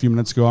 like just a few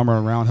minutes ago, I'm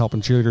around helping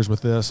cheerleaders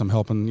with this. I'm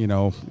helping,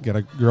 get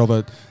a girl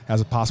that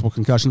has a possible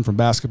concussion from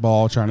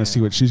basketball, trying to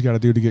see what she's got to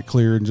do to get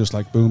cleared, and just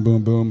like boom,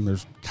 boom, boom.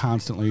 There's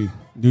constantly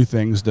new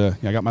things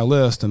I got my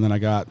list, and then I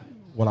got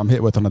what I'm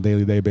hit with on a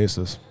daily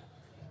basis.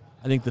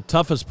 I think the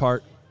toughest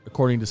part,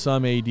 according to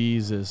some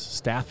ADs, is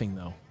staffing,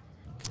 though.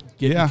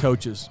 Getting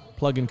coaches,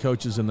 plugging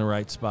coaches in the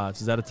right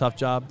spots. Is that a tough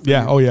job?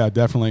 Yeah. Oh, yeah,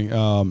 definitely.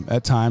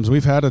 At times,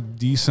 we've had a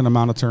decent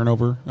amount of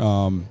turnover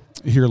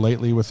here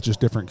lately with just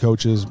different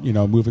coaches,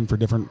 moving for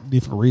different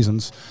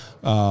reasons.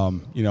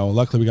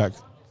 Luckily we got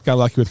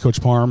lucky with Coach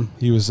Parm.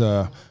 He was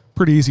a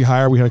pretty easy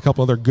hire. We had a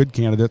couple other good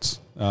candidates,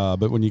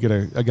 but when you get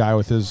a guy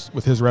with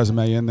his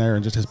resume in there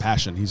and just his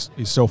passion, he's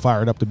so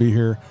fired up to be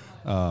here.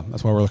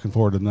 That's why we're looking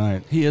forward to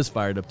tonight. He is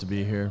fired up to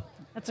be here.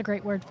 That's a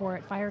great word for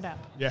it, fired up.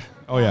 Yeah.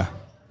 Oh, yeah.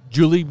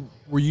 Julie,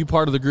 were you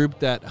part of the group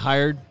that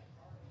hired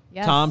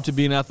Tom to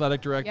be an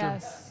athletic director?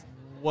 Yes.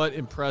 What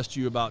impressed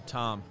you about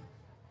Tom?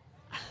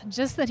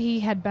 Just that he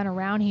had been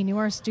around, he knew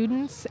our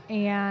students,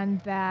 and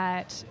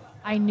that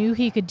I knew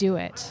he could do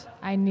it.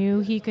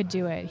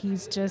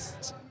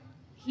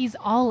 He's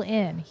all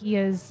in. He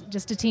is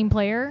just a team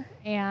player,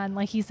 and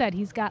like he said,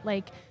 he's got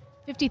like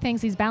 50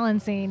 things he's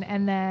balancing,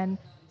 and then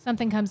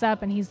something comes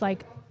up and he's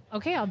like,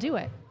 okay, I'll do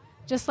it.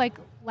 Just like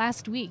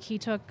last week, he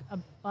took a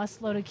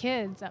busload of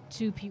kids up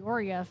to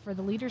Peoria for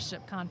the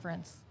leadership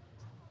conference.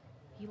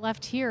 He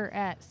left here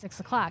at 6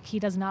 o'clock. He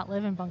does not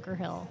live in Bunker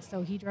Hill,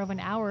 so he drove an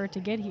hour to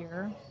get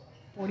here,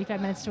 45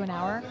 minutes to an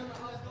hour,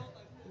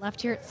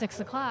 left here at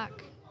 6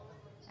 o'clock,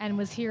 and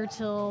was here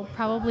till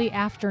probably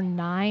after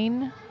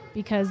 9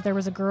 because there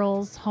was a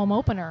girls' home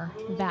opener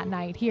that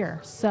night here.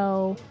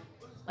 So,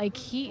 like,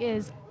 he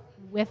is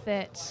with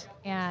it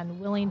and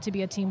willing to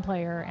be a team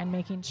player and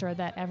making sure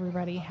that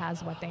everybody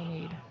has what they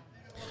need.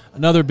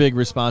 Another big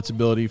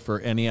responsibility for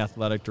any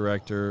athletic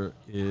director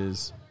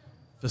is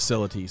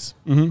facilities.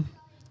 Mm-hmm.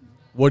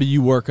 What are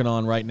you working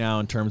on right now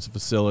in terms of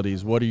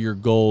facilities? What are your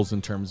goals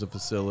in terms of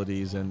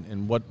facilities,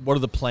 and what are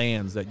the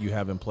plans that you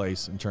have in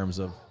place in terms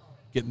of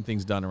getting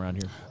things done around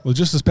here? Well,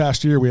 just this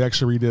past year, we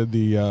actually redid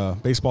the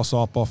baseball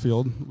softball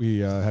field. We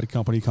had a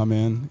company come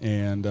in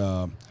and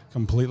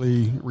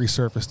completely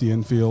resurfaced the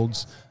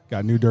infields,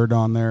 got new dirt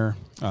on there.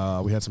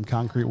 We had some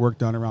concrete work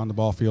done around the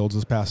ball fields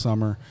this past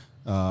summer.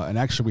 And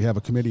actually, we have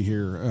a committee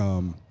here,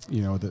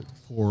 that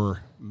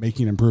for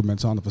making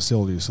improvements on the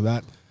facilities. So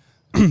that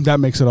that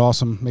makes it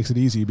awesome, makes it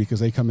easy because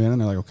they come in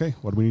and they're like, okay,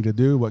 what do we need to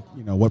do?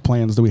 What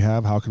plans do we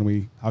have? How can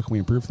we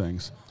improve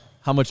things?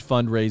 How much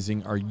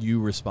fundraising are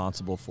you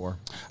responsible for?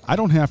 I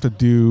don't have to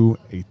do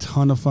a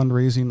ton of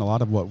fundraising. A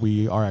lot of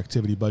our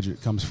activity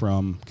budget comes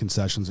from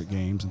concessions at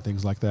games and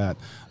things like that.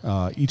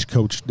 Each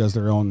coach does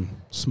their own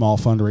small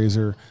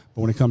fundraiser,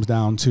 but when it comes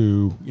down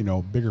to,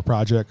 bigger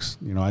projects,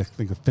 I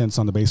think the fence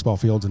on the baseball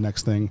field's the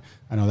next thing.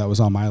 I know that was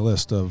on my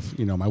list of,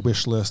 my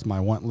wish list, my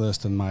want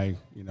list, and my,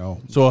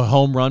 So a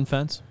home run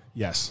fence?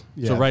 Yes.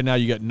 Yeah. So right now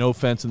you got no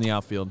fence in the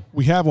outfield.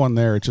 We have one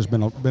there. It's just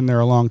been there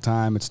a long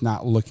time. It's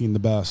not looking the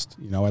best.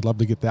 I'd love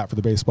to get that for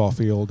the baseball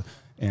field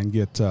and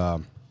get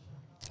that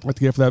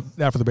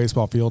for the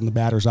baseball field and the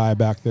batter's eye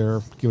back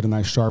there. Give it a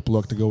nice sharp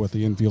look to go with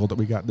the infield that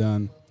we got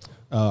done.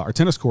 Our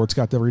tennis courts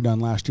got that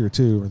redone last year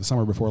too, or the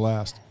summer before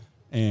last,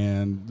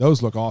 and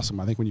those look awesome.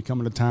 I think when you come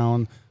into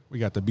town, we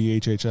got the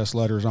BHHS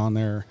letters on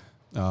there.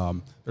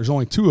 There's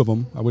only 2 of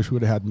them. I wish we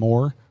would have had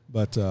more,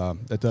 but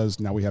that does.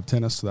 Now we have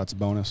tennis, so that's a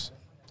bonus.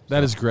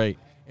 That is great.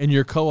 And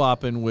you're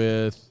co-oping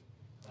with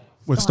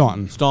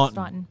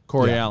Staunton.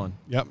 Corey Yeah. Allen.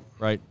 Yep.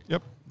 Right.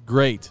 Yep.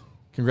 Great.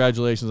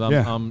 Congratulations.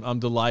 Yeah. I'm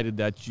delighted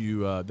that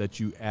you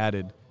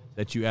added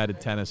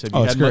tennis.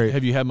 It's great.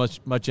 Have you had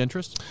much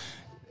interest?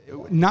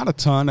 Not a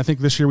ton. I think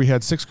this year we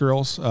had 6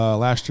 girls.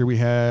 Last year we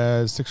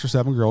had 6 or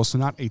 7 girls, so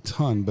not a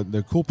ton. But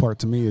the cool part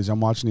to me is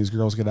I'm watching these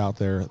girls get out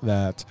there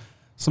that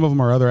some of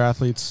them are other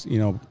athletes,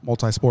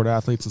 multi-sport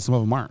athletes, and some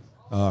of them aren't.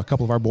 A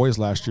couple of our boys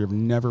last year have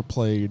never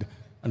played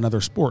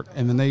another sport,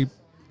 and then they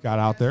got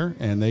out there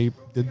and they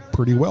did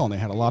pretty well, and they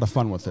had a lot of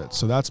fun with it.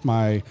 So that's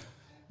my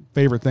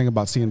favorite thing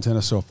about seeing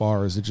tennis so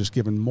far, is it just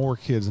giving more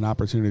kids an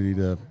opportunity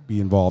to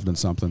be involved in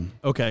something.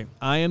 Okay.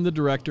 I am the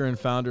director and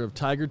founder of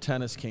Tiger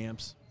Tennis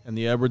Camps and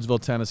the Edwardsville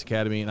Tennis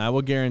Academy, and I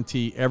will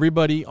guarantee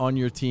everybody on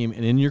your team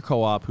and in your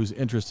co-op who's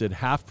interested,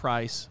 half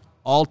price,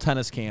 all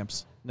tennis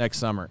camps next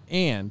summer.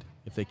 And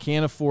if they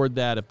can't afford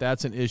that, if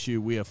that's an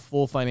issue, we have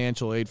full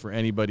financial aid for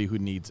anybody who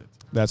needs it.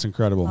 That's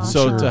incredible.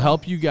 Awesome. So to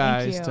help you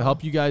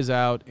Thank you. guys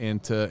out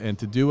and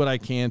to do what I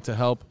can to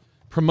help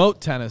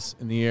promote tennis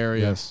in the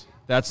area. Yes.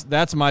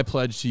 That's my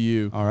pledge to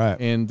you. All right.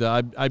 And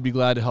I'd be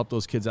glad to help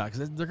those kids out,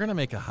 because they're going to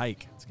make a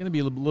hike. It's going to be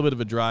a little bit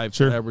of a drive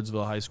Sure. to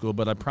Edwardsville High School,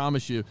 but I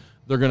promise you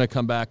they're going to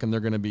come back and they're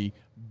going to be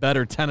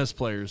better tennis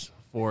players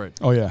for it.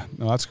 Oh, yeah.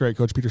 No, that's great.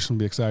 Coach Peterson will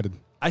be excited.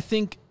 I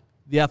think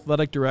the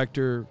athletic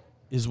director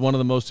is one of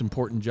the most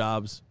important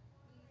jobs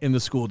in the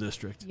school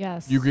district.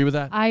 Yes. You agree with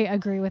that? I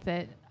agree with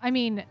it. I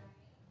mean,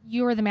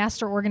 you are the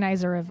master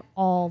organizer of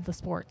all the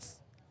sports.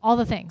 All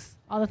the things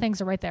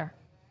are right there.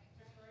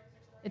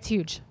 It's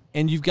huge.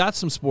 And you've got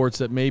some sports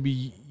that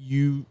maybe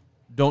you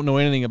don't know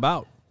anything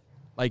about,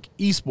 like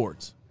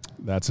esports.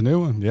 That's a new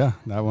one. Yeah,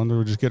 that one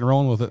we're just getting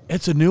rolling with it.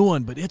 It's a new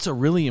one, but it's a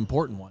really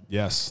important one.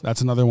 Yes,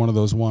 that's another one of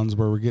those ones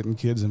where we're getting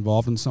kids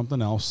involved in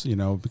something else,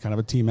 kind of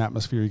a team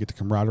atmosphere. You get the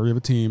camaraderie of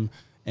a team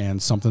and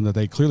something that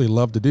they clearly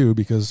love to do,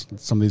 because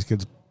some of these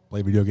kids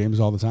play video games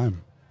all the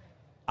time.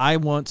 I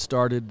once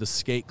started the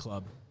skate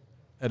club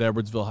at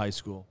Edwardsville High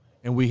School,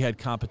 and we had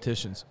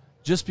competitions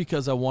just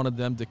because I wanted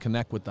them to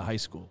connect with the high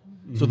school.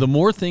 Mm-hmm. So the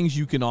more things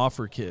you can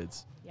offer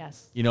kids,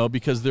 Yes.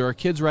 because there are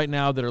kids right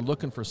now that are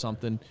looking for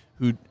something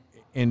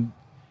and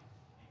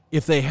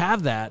if they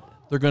have that,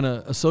 they're going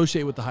to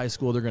associate with the high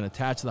school, they're going to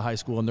attach to the high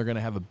school, and they're going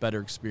to have a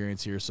better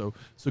experience here. So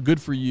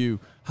good for you.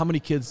 How many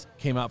kids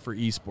came out for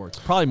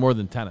esports? Probably more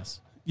than tennis.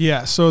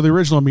 Yeah, so the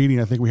original meeting,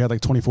 I think we had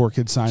like 24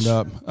 kids signed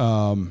up.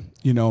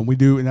 We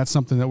do, and that's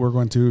something that we're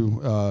going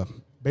to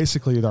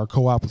basically with our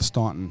co-op with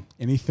Staunton.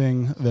 Any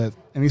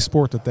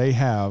sport that they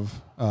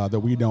have that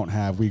we don't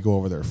have, we go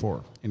over there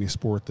for. Any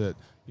sport that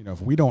if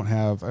they don't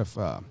have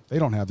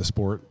the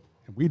sport,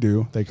 and we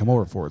do, they come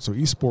over for it. So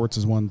esports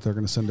is one that they're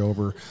going to send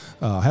over.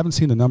 I haven't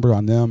seen the number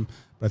on them,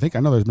 but I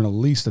know there's been at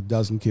least a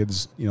dozen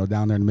kids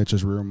down there in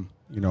Mitch's room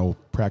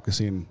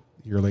practicing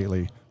here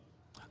lately.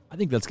 I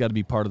think that's got to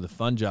be part of the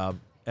fun job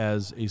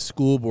as a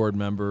school board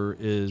member,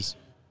 is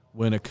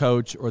when a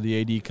coach or the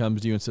AD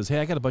comes to you and says, hey,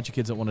 I got a bunch of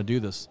kids that want to do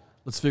this.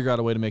 Let's figure out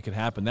a way to make it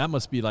happen. That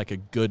must be like a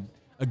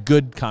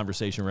good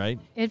conversation, right?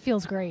 It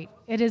feels great.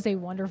 It is a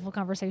wonderful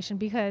conversation,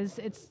 because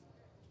it's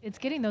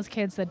getting those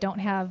kids that don't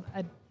have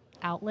an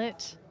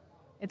outlet,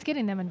 it's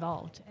getting them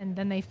involved, and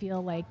then they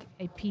feel like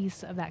a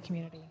piece of that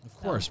community. Of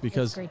course,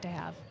 because it's great to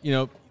have.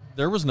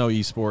 There was no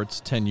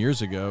esports 10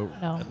 years ago.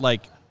 No.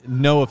 Like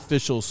no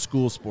official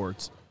school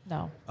sports.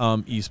 No.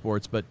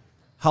 Esports, but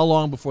how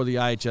long before the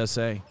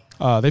IHSA?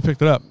 They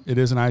picked it up. It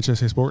is an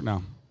IHSA sport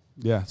now.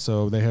 Yeah,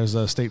 so they has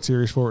a state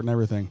series for it and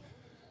everything.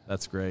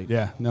 That's great.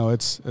 Yeah, no,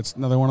 it's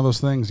another one of those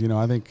things.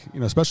 I think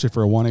especially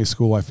for a 1A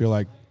school, I feel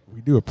like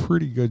we do a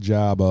pretty good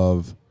job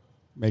of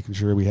making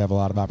sure we have a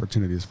lot of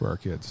opportunities for our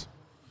kids.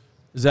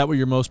 Is that what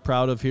you're most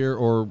proud of here,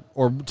 or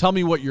tell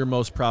me what you're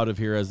most proud of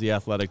here as the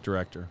athletic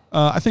director?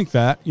 I think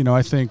that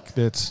I think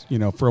that's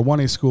for a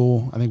 1A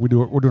school, I think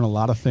we're doing a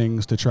lot of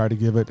things to try to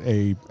give it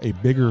a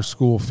bigger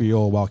school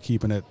feel while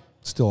keeping it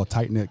still a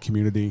tight-knit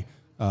community.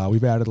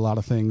 We've added a lot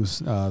of things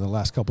the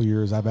last couple of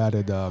years. I've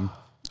added an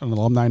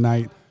alumni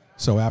night.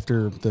 So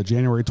after the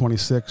January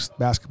 26th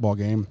basketball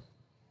game,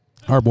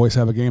 our boys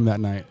have a game that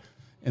night.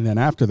 And then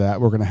after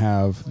that, we're going to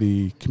have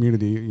the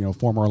community,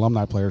 former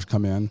alumni players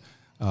come in.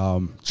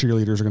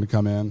 Cheerleaders are going to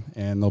come in,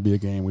 and there'll be a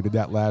game. We did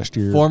that last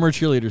year. Former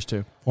cheerleaders,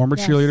 too. Former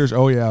Yes. cheerleaders.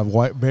 Oh, yeah.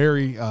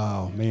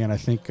 I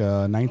think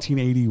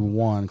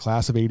 1981,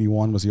 class of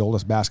 81 was the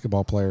oldest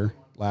basketball player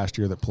last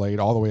year that played,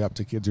 all the way up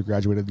to kids who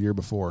graduated the year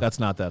before. That's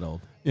not that old.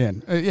 Yeah.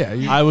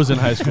 I was in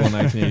high school in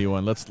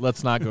 1981.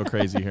 Let's not go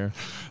crazy here.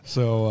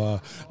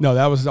 So, no,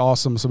 that was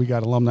awesome. So we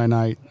got alumni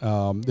night.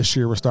 This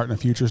year we're starting a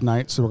futures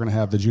night. So we're going to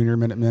have the junior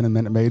Minutemen and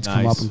Minute Maids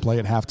come Nice. up and play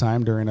at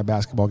halftime during a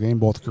basketball game,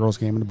 both girls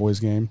game and the boys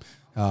game.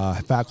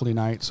 Faculty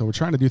night. So we're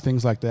trying to do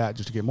things like that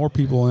just to get more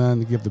people in,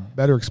 to give the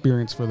better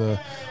experience for the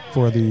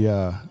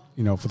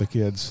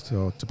kids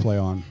to play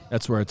on.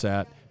 That's where it's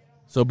at.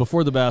 So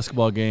before the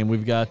basketball game,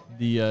 we've got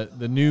the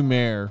new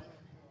mayor.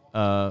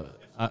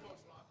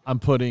 I'm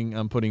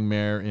putting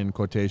Mayor in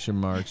quotation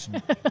marks.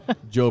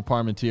 Joe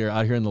Parmentier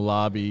out here in the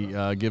lobby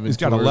giving. He's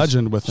got a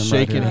legend with him.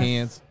 Shaking right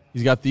hands.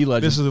 He's got the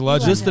legend. This is the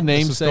legend. Is this the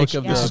namesake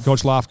of this is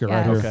Coach Hlafka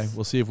right here. Okay,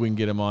 we'll see if we can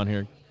get him on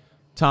here.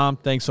 Tom,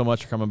 thanks so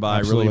much for coming by.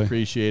 Absolutely. I really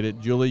appreciate it.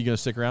 Julie, you going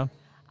to stick around?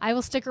 I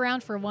will stick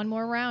around for one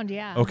more round,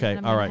 yeah. Okay,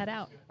 I'm all gonna right. Head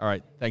out. All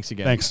right, thanks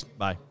again. Thanks.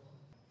 Bye.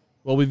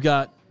 Well, we've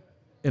got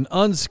an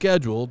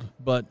unscheduled,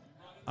 but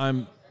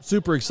I'm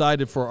super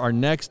excited for our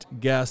next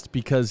guest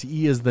because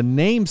he is the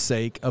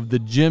namesake of the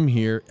gym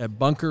here at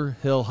Bunker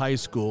Hill High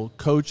School.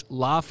 Coach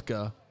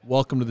Hlafka,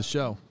 welcome to the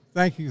show.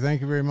 Thank you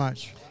very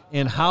much.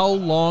 And how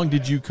long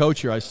did you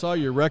coach here? I saw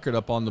your record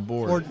up on the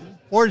board.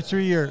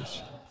 43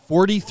 years.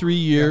 43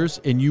 years,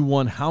 and you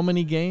won how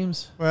many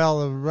games?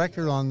 Well, the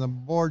record on the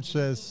board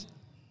says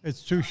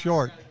it's too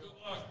short.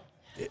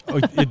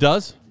 It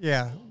does?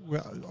 Yeah,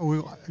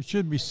 it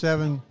should be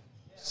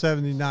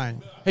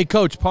 779. Hey,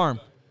 Coach Parm.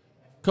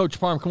 Coach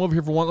Parm, come over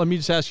here for one. Let me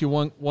just ask you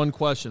one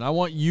question. I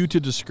want you to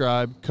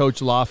describe Coach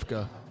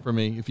Hlafka for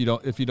me, if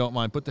you don't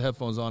mind. Put the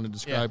headphones on and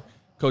describe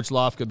Coach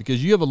Hlafka,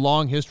 because you have a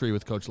long history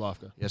with Coach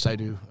Hlafka. Yes, I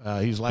do.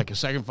 He's like a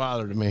second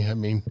father to me. I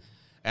mean,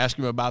 ask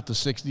him about the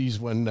 60s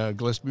when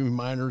Gillespie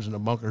Miners and the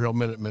Bunker Hill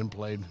Minutemen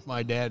played.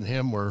 My dad and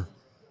him were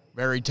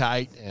very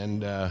tight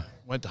and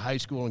went to high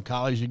school and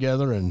college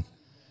together, and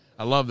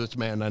I love this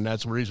man, and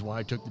that's the reason why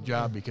I took the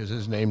job, because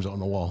his name's on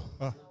the wall.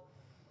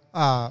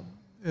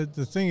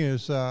 The thing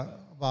is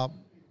about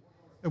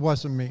it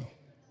wasn't me.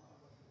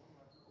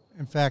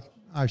 In fact,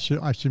 I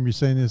shouldn't be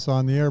saying this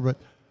on the air, but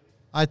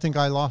I think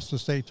I lost the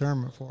state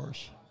tournament for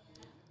us.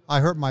 I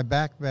hurt my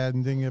back bad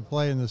and didn't get to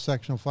play in the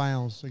sectional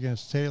finals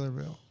against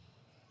Taylorville.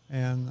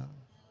 And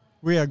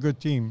we had a good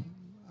team.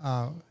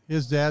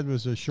 His dad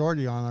was a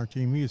shorty on our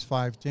team. He was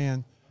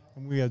 5'10",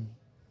 and we had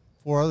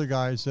 4 other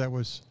guys that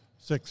was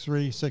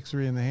 6'3",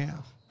 6'3 and a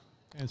half.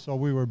 And so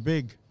we were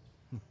big.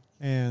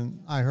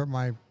 And I hurt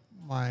my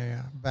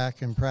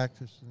back in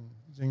practice and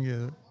didn't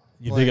get it.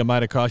 You think it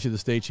might have cost you the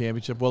state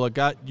championship? Well,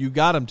 you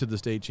got him to the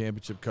state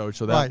championship, Coach,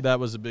 so that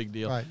was a big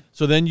deal. Right.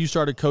 So then you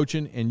started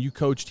coaching, and you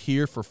coached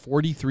here for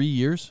 43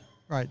 years?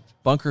 Right.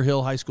 Bunker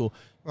Hill High School.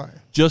 Right.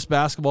 Just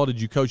basketball?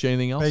 Did you coach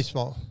anything else?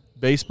 Baseball.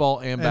 Baseball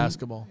and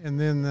basketball. And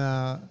then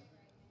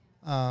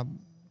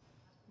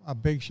a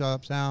big shot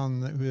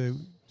uptown who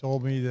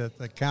told me that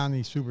the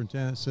county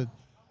superintendent said,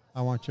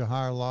 I want you to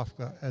hire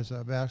Hlafka as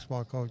a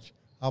basketball coach.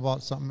 How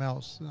about something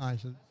else? And I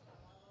said,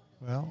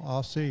 well,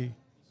 I'll see.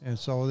 And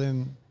so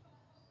then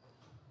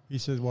he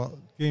said, well,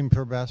 game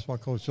per basketball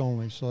coach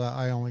only. So that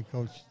I only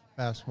coached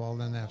basketball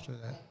then after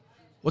that.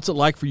 What's it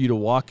like for you to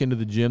walk into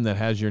the gym that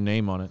has your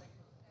name on it?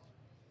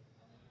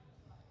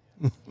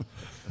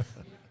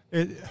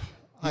 Do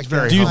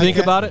you think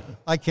about it?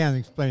 I can't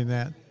explain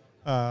that.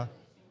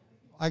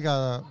 I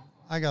got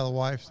a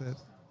wife that,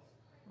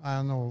 I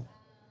don't know,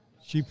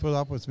 she put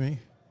up with me.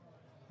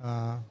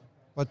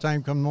 What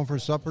time come home for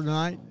supper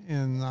tonight?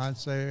 And I'd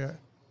say,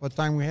 what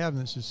time we having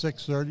this? It's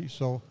 6:30,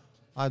 so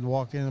I'd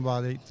walk in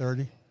about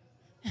 8:30.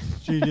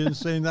 She didn't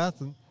say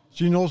nothing.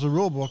 She knows the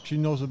rule book. She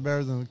knows it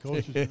better than the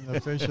coaches and the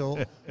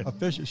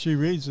official. She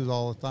reads it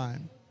all the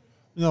time.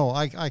 No,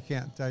 I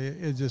can't tell you.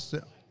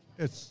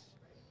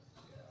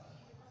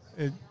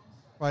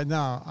 Right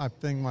now, I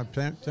think my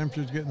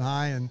temperature's getting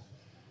high, and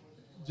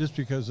just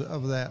because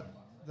of that,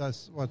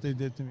 that's what they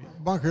did to me.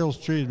 Bunker Hill's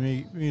treated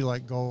me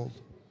like gold.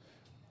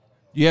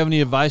 Do you have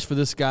any advice for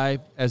this guy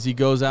as he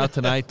goes out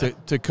tonight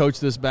to coach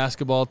this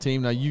basketball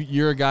team? Now,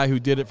 you're a guy who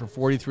did it for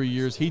 43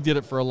 years. He did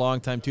it for a long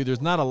time, too.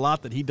 There's not a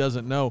lot that he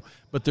doesn't know,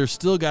 but there's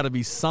still got to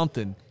be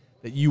something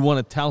that you want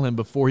to tell him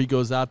before he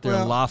goes out there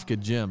in Hlafka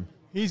Gym.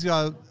 He's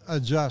got to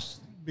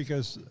adjust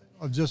because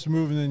of just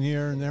moving in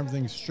here, and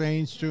everything's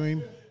strange to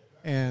him.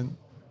 And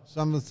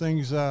some of the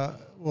things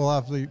will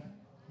have to be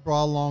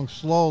brought along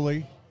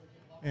slowly,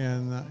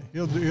 and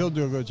he'll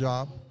do a good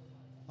job.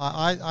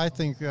 I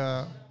think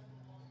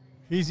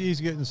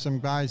he's getting some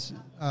guys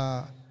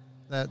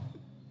that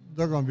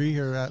they're going to be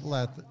here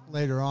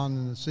later on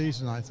in the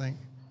season, I think,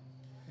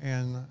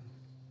 and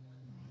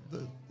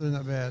they're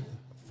not bad.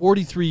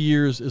 43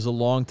 years is a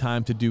long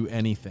time to do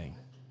anything.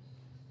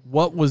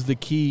 What was the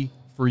key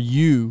for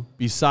you,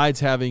 besides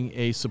having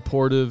a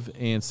supportive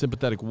and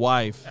sympathetic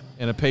wife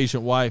and a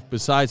patient wife,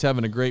 besides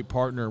having a great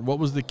partner? What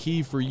was the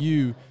key for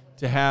you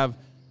to have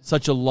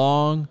such a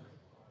long,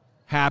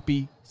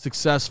 happy,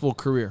 successful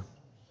career?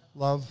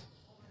 Love.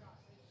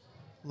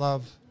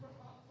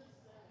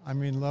 I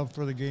mean, love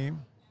for the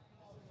game.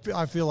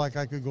 I feel like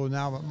I could go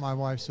now, but my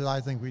wife said, I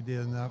think we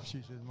did enough.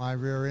 She said, my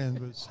rear end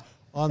was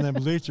on them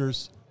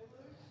bleachers.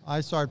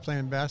 I started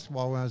playing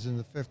basketball when I was in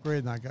the 5th grade,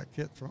 and I got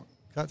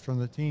cut from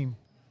the team.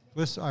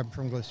 I'm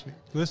from Gillespie.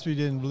 Gillespie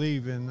didn't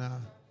believe in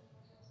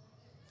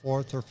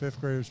 4th or 5th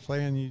graders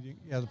playing. You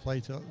had to play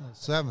till the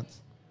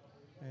 7th.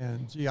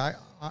 And, gee,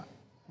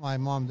 my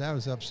mom and dad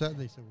was upset.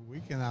 They said, well,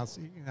 you can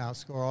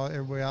outscore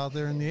everybody out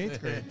there in the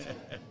 8th grade.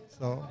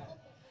 So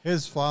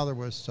his father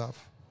was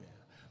tough.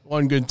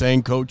 One good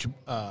thing, Coach,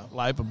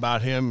 like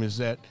about him is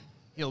that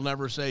he'll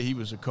never say he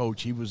was a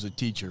coach. He was a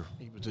teacher.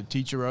 He was a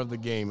teacher of the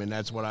game, and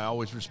that's what I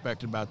always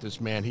respected about this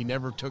man. He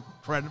never took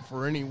credit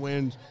for any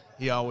wins.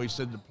 He always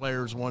said the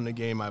players won the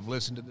game. I've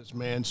listened to this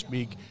man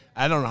speak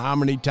I don't know how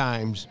many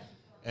times,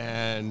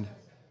 and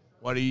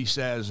what he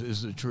says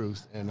is the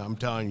truth. And I'm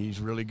telling you, he's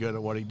really good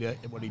at what he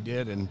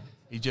did, and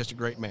he's just a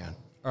great man.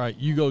 All right,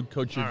 you go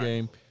coach your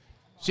game.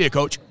 See you,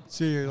 Coach.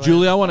 See you later.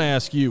 Julie, I want to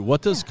ask you,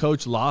 what does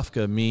Coach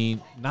Hlafka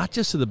mean, not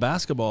just to the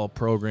basketball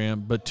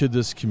program, but to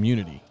this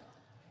community?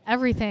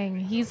 Everything.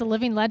 He's a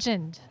living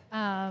legend.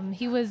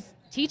 He was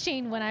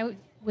teaching when I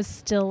was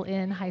still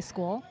in high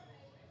school,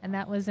 and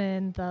that was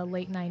in the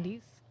late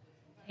 90s.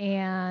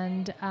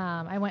 And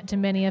I went to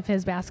many of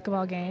his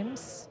basketball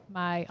games.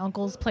 My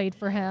uncles played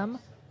for him.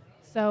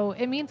 So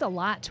it means a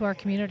lot to our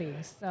community.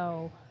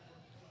 So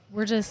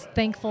we're just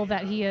thankful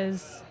that he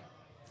is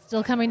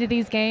still coming to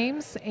these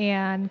games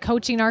and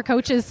coaching our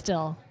coaches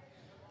still.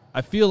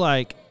 I feel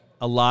like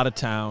a lot of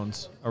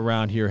towns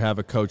around here have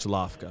a Coach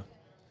Hlafka.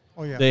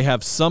 Oh, yeah. They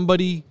have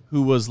somebody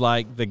who was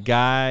like the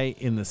guy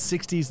in the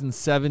 60s and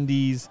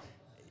 70s.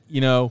 You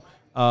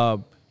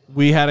know,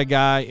 we had a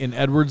guy in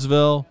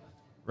Edwardsville,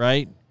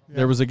 right? Yeah.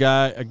 There was a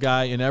guy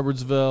in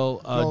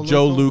Edwardsville,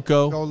 Joe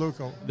Luco. Luco. Joe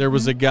Luco. There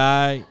was a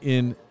guy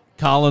in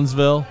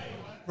Collinsville.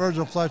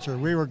 Virgil Fletcher.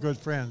 We were good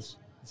friends.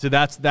 So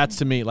that's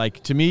to me.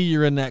 Like, to me,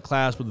 you're in that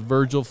class with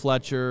Virgil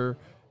Fletcher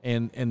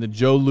and the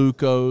Joe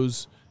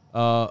Lucos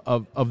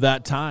of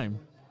that time,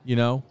 you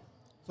know?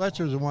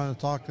 Fletcher's the one that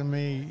talked to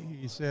me.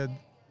 He said,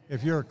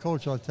 if you're a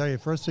coach, I'll tell you,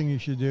 first thing you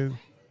should do,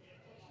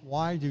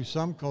 why do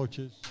some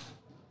coaches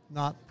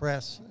not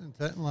press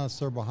unless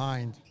they're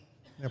behind?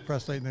 They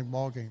press late in the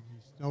ball game. He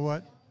said, you know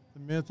what? The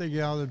minute they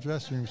get out of their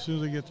dressing room, as soon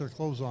as they get their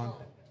clothes on,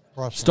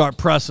 press them. Start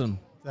pressing.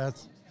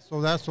 That's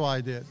what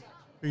I did.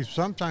 Because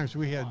sometimes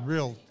we had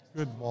real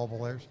good ball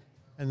players,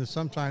 and then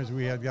sometimes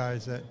we had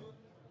guys that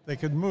they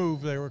could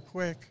move, they were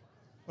quick,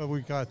 but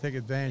we got to take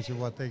advantage of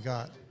what they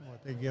got,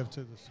 what they give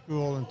to the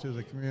school and to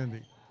the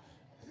community.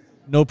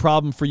 No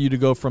problem for you to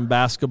go from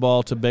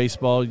basketball to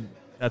baseball.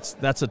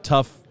 That's a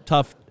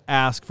tough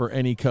ask for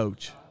any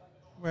coach.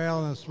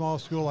 Well, in a small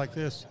school like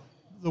this,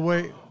 the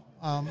way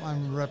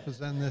I'm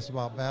representing this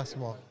about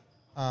basketball,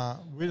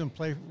 we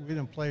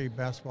didn't play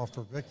basketball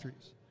for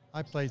victories.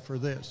 I played for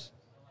this.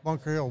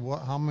 Bunker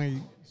Hill, how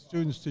many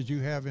students did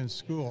you have in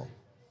school?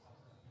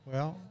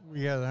 Well,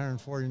 we had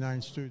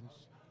 149 students.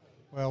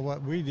 Well,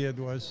 what we did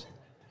was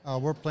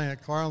we're playing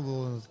at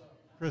Carnival in the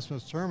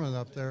Christmas tournament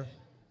up there,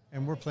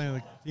 and we're playing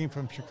a team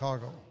from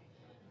Chicago.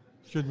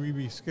 Should we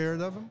be scared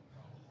of them?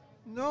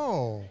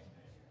 No.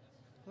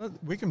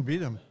 We can beat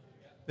them.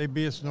 They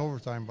beat us in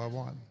overtime by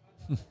 1.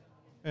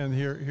 And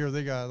here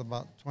they got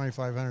about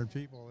 2,500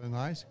 people in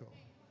high school.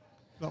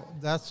 So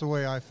that's the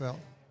way I felt.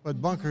 But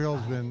Bunker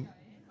Hill's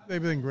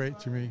they've been great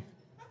to me.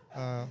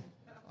 I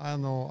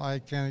don't know, I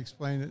can't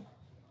explain it,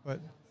 but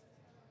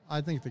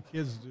I think the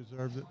kids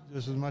deserved it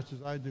just as much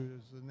as I do.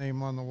 There's the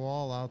name on the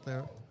wall out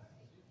there.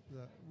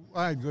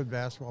 I had good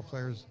basketball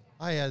players.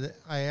 I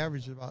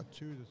averaged about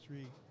 2 to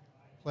 3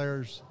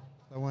 players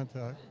that went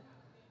to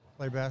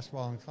play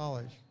basketball in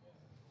college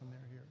when they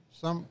were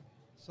here.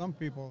 Some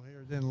people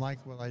here didn't like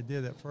what I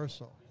did at first,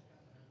 though.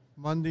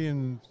 Monday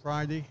and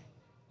Friday,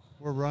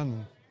 we're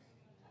running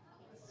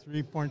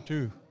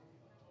 3.2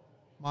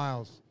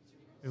 miles.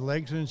 Your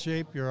legs in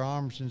shape, your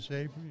arms in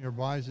shape, your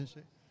body's in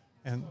shape.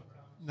 And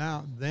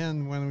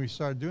then when we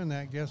started doing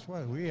that, guess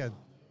what? We had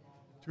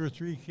 2 or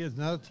 3 kids,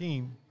 not a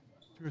team,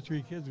 2 or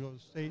 3 kids go to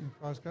state and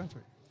cross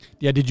country.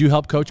 Yeah, did you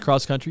help coach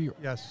cross country?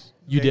 Yes.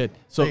 You did.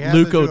 So they had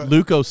to do it.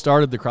 Luco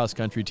started the cross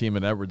country team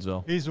in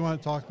Edwardsville. He's the one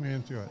that talked me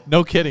into it.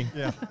 No kidding.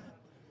 Yeah.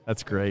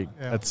 That's great.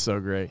 Yeah. That's so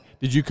great.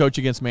 Did you coach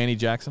against Manny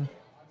Jackson?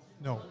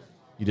 No.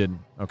 You didn't?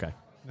 Okay.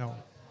 No.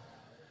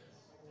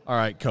 All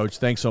right, Coach,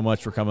 thanks so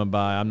much for coming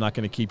by. I'm not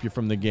going to keep you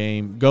from the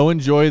game. Go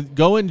enjoy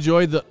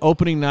the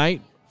opening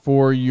night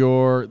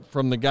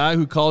from the guy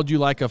who called you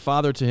like a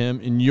father to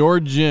him in your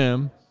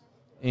gym,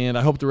 and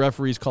I hope the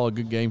referees call a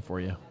good game for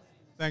you.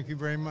 Thank you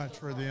very much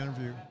for the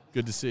interview.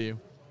 Good to see you.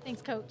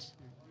 Thanks, Coach.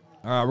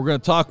 All right, we're going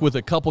to talk with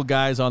a couple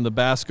guys on the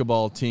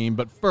basketball team,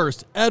 but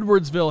first,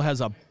 Edwardsville has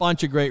a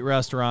bunch of great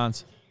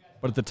restaurants,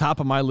 but at the top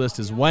of my list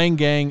is Wang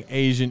Gang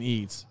Asian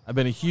Eats. I've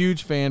been a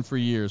huge fan for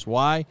years.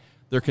 Why?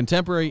 Their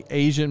contemporary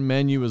Asian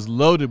menu is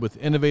loaded with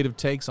innovative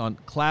takes on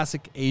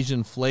classic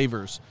Asian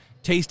flavors.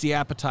 Tasty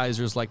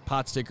appetizers like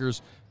pot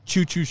stickers,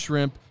 choo-choo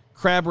shrimp,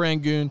 crab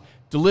rangoon,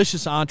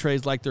 delicious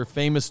entrees like their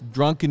famous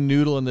drunken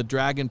noodle and the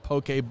dragon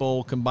poke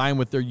bowl combined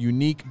with their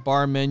unique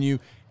bar menu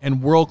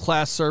and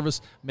world-class service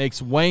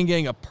makes Wang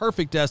Gang a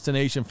perfect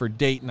destination for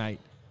date night,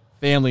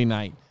 family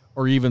night,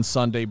 or even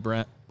Sunday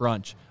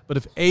brunch. But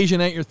if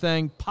Asian ain't your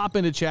thing, pop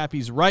into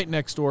Chappie's right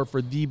next door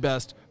for the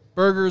best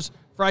burgers,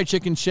 fried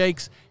chicken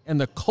shakes, and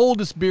the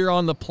coldest beer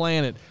on the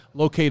planet,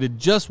 located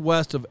just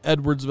west of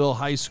Edwardsville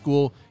High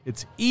School.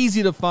 It's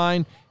easy to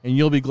find, and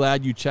you'll be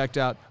glad you checked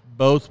out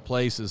both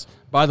places.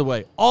 By the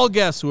way, all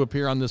guests who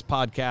appear on this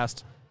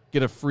podcast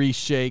get a free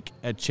shake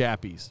at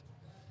Chappie's.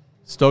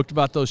 Stoked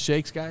about those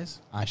shakes, guys?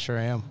 I sure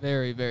am.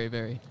 Very, very,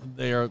 very.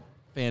 They are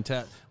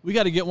fantastic. We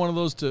got to get one of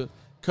those to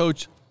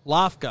Coach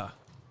Hlafka.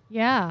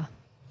 Yeah,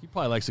 He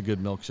probably likes a good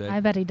milkshake. I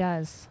bet he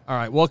does. All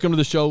right, welcome to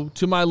the show.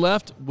 To my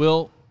left,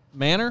 Will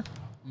Manar.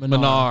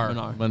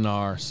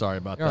 Manar. Sorry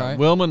about that. Right.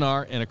 Will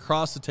Manar, and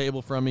across the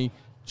table from me,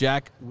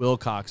 Jack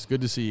Wilcox.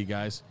 Good to see you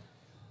guys.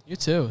 You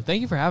too.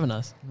 Thank you for having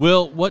us.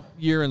 Will, what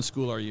year in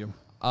school are you?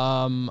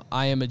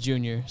 I am a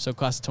junior, so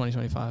class of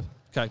 2025.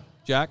 Okay,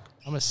 Jack.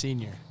 I'm a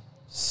senior.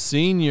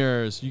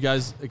 Seniors, you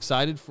guys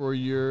excited for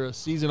your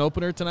season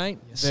opener tonight?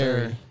 Yes,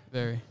 Very, sir.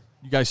 very.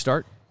 You guys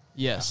start?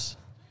 Yes.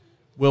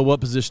 Will,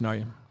 what position are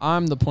you?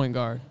 I'm the point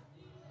guard.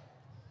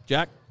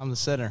 Jack? I'm the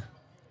center.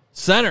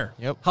 Center.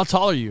 Yep. How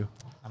tall are you?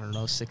 I don't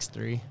know,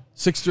 6'3".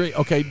 6'3".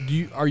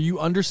 Okay. Are you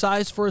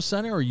undersized for a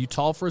center, or are you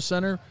tall for a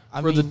center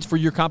for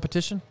your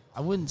competition? I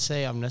wouldn't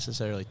say I'm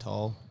necessarily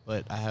tall,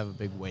 but I have a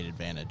big weight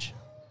advantage.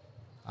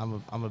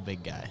 I'm a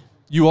big guy.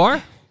 You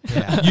are?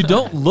 Yeah. You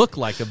don't look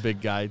like a big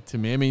guy to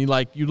me. I mean,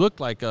 like, you look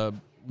like a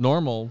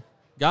normal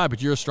guy,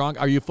 but you're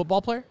are you a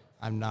football player?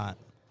 I'm not.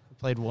 I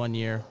played 1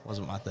 year,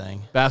 wasn't my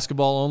thing.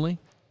 Basketball only?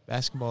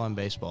 Basketball and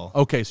baseball.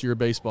 Okay, so you're a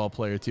baseball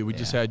player too. We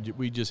just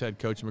had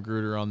Coach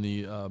Magruder on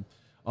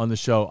the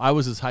show. I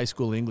was his high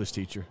school English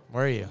teacher.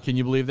 Where are you? Can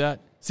you believe that?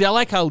 See, I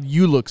like how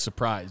you look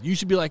surprised. You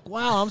should be like,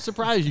 wow, I'm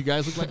surprised you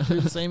guys look like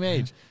you're the same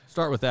age.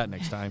 Start with that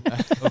next time.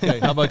 Okay,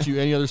 how about you?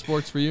 Any other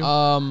sports for you?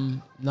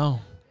 No,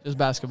 just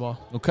basketball.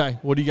 Okay,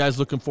 what are you guys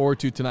looking forward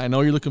to tonight? I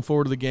know you're looking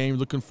forward to the game, you're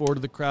looking forward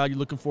to the crowd, you're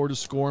looking forward to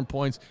scoring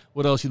points.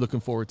 What else are you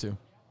looking forward to?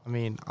 I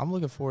mean, I'm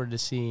looking forward to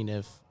seeing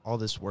if all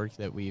this work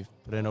that we've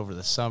put in over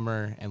the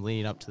summer and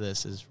leading up to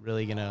this is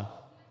really going to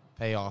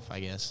pay off, I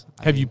guess.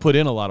 Have you put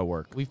in a lot of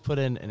work? We've put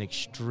in an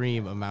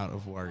extreme amount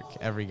of work.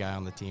 Every guy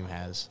on the team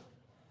has.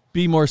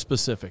 Be more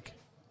specific.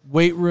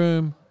 Weight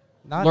room,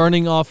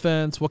 learning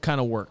offense, what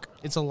kind of work?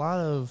 It's a lot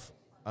of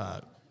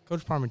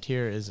Coach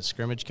Parmentier is a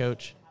scrimmage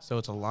coach, so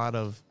it's a lot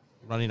of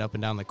running up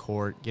and down the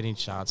court, getting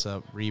shots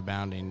up,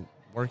 rebounding,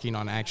 working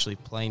on actually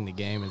playing the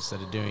game instead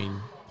of doing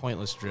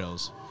pointless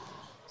drills.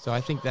 So I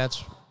think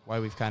that's why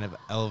we've kind of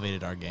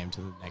elevated our game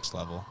to the next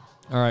level.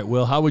 All right,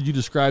 Will, how would you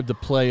describe the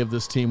play of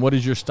this team? What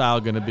is your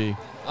style going to be?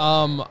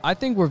 I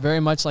think we're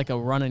very much like a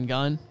run and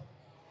gun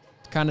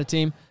kind of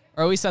team,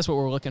 or at least that's what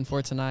we're looking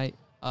for tonight.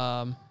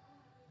 I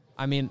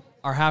mean,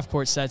 our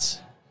half-court sets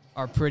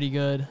are pretty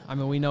good. I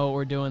mean, we know what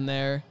we're doing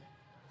there.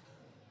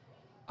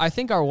 I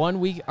think our one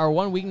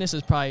weakness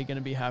is probably going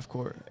to be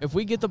half-court. If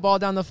we get the ball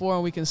down the floor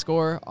and we can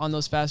score on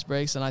those fast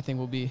breaks, then I think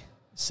we'll be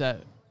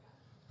set.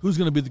 Who's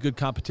going to be the good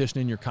competition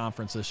in your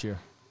conference this year?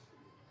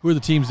 Who are the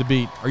teams to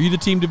beat? Are you the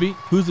team to beat?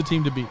 Who's the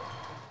team to beat?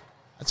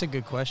 That's a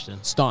good question.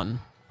 Staunton.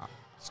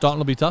 Staunton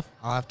will be tough?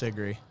 I'll have to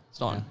agree.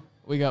 Staunton.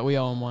 Yeah. We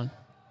owe them one.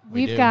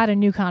 We've got a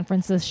new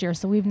conference this year,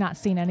 so we've not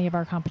seen any of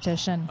our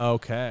competition.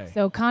 Okay.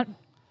 So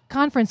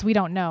conference, we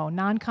don't know.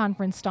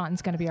 Non-conference,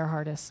 Staunton's going to be our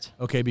hardest.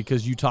 Okay,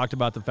 because you talked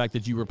about the fact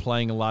that you were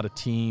playing a lot of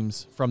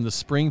teams from the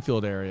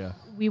Springfield area.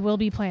 We will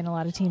be playing a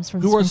lot of teams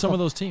from Who Springfield. are some of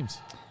those teams?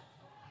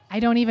 I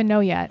don't even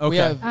know yet.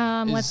 Okay. We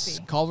have, let's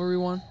see. Calvary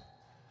one?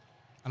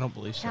 I don't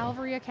believe so.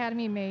 Calvary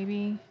Academy,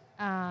 maybe.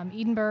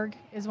 Edinburgh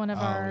is one of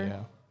our. Yeah.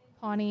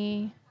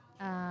 Pawnee.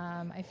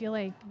 I feel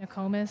like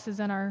Nokomis is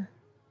in our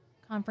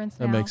conference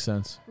now. That makes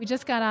sense. We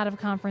just got out of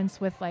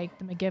conference with like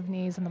the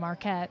McGivneys and the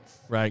Marquettes.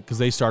 Right, because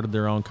they started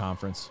their own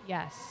conference.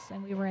 Yes,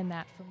 and we were in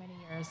that for many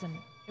years, and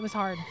it was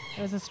hard.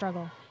 It was a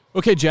struggle.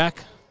 Okay, Jack,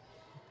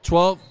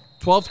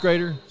 12th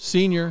grader,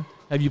 senior.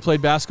 Have you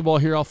played basketball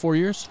here all 4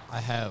 years?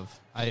 I have.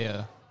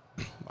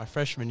 My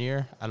freshman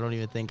year, I don't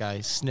even think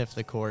I sniffed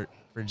the court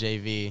for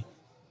JV.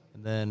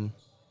 And then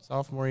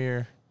sophomore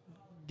year,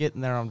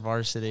 getting there on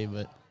varsity.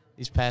 But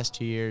these past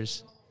 2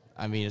 years,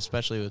 I mean,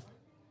 especially with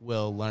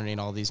Will learning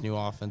all these new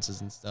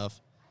offenses and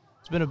stuff,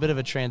 it's been a bit of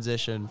a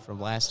transition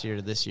from last year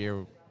to this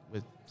year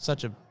with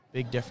such a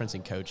big difference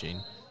in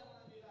coaching.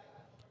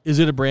 Is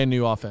it a brand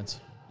new offense?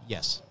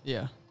 Yes.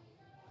 Yeah.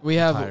 We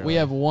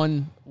have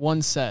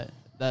one set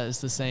that is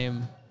the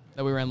same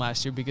that we ran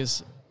last year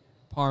because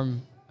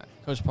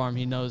Coach Parm,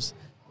 he knows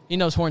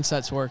horn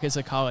sets work. It's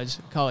a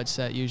college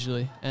set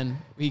usually, and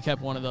he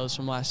kept one of those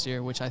from last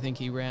year, which I think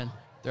he ran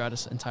throughout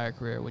his entire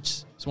career,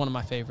 which is one of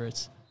my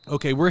favorites.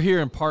 Okay, we're here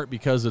in part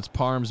because it's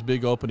Parm's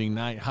big opening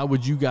night. How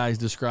would you guys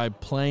describe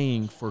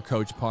playing for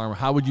Coach Parm?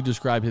 How would you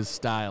describe his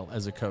style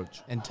as a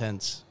coach?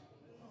 Intense.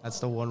 That's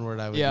the one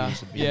word I would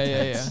use. Would be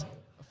intense.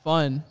 Yeah.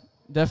 Fun.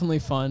 Definitely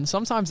fun.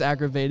 Sometimes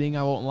aggravating,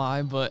 I won't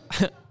lie, but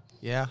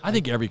yeah. I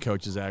think every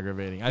coach is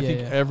aggravating. I think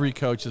every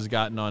coach has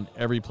gotten on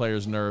every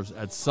player's nerves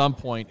at some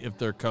point if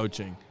they're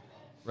coaching,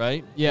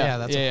 right? Yeah,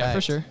 that's a fact.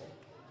 For sure.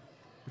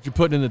 But you're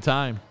putting in the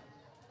time.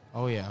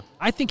 Oh, yeah.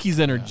 I think he's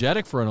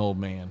energetic for an old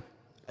man.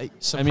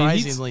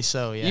 Surprisingly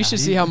so, yeah. You should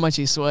see how much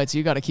he sweats.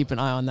 You got to keep an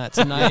eye on that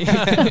tonight.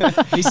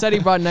 He said he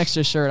brought an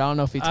extra shirt. I don't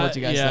know if he told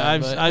you guys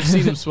that. Yeah, I've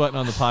seen him sweating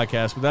on the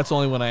podcast, but that's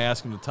only when I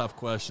ask him the tough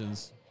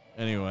questions.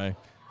 Anyway.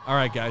 All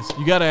right, guys,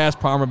 you got to ask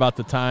Parm about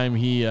the time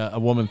a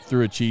woman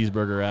threw a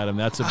cheeseburger at him.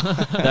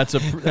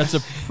 That's a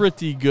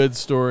pretty good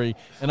story,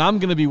 and I'm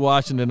going to be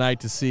watching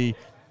tonight to see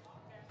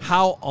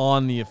how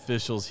on the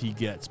officials he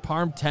gets.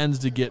 Parm tends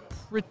to get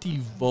pretty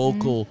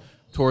vocal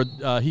toward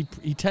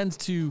he tends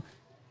to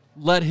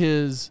let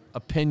his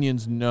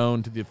opinions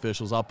known to the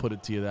officials. I'll put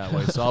it to you that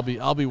way. So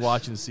I'll be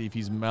watching to see if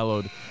he's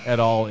mellowed at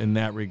all in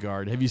that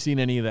regard. Have you seen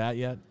any of that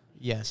yet?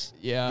 Yes.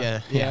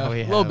 Yeah. We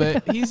a little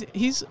have.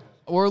 bit.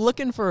 We're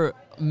looking for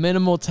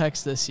minimal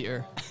text this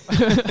year.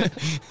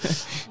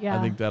 Yeah.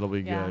 I think that'll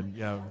be good.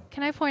 Yeah.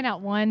 Can I point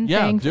out one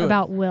Yeah, thing do it.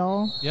 about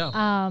Will?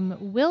 Yeah.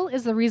 Will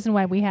is the reason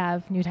why we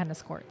have new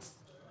tennis courts.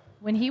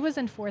 When he was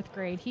in 4th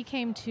grade, he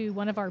came to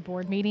one of our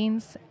board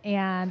meetings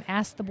and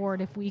asked the board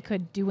if we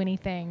could do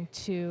anything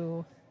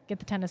to get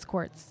the tennis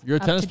courts. You're a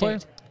up tennis to player?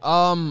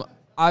 date.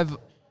 I've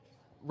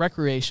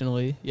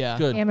recreationally, yeah.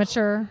 Good.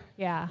 Amateur,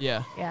 yeah.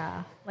 Yeah.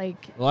 Yeah.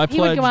 Like, Well, I he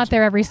would go pledged- out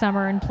there every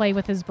summer and play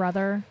with his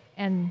brother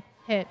and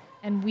hit.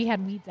 And we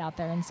had weeds out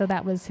there, and so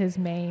that was his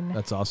main.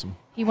 That's awesome.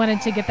 He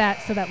wanted to get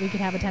that so that we could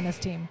have a tennis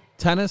team.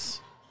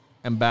 Tennis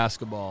and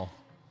basketball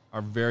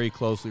are very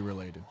closely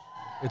related.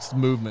 It's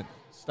movement,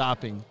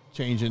 stopping,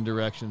 changing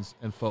directions,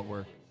 and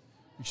footwork.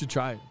 You should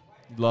try it.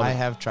 You'd love I it.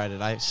 have tried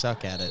it. I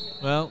suck at it.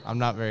 Well, I'm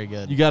not very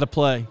good. you got to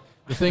play.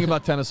 The thing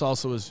about tennis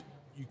also is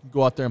you can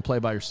go out there and play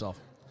by yourself.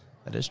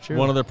 That is true.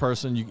 One other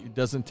person. It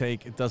doesn't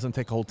take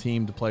a whole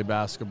team to play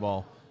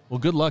basketball. Well,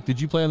 good luck. Did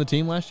you play on the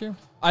team last year?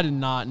 I did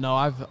not. No,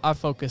 I've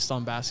focused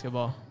on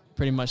basketball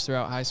pretty much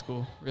throughout high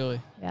school,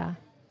 really. Yeah.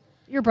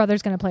 Your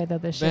brother's going to play, though,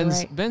 this year,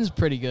 right? Ben's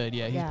pretty good.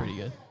 Yeah, he's Yeah. pretty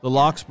good. The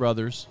Locks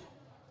brothers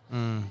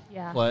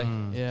Yeah. play.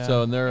 Yeah.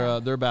 So and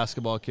they're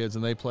basketball kids,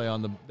 and they play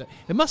on the.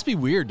 It must be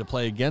weird to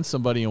play against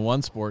somebody in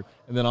one sport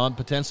and then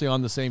potentially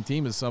on the same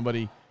team as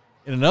somebody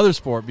in another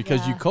sport because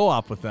Yeah. you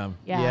co-op with them.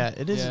 Yeah.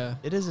 it is. Yeah.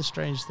 It is a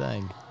strange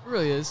thing. It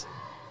really is.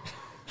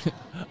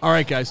 All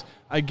right, guys.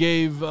 I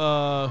gave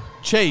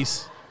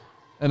Chase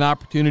an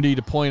opportunity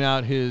to point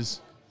out his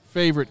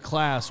favorite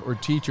class or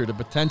teacher to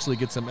potentially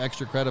get some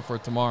extra credit for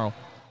tomorrow.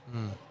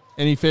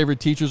 Any favorite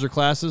teachers or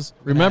classes?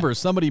 Remember,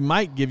 somebody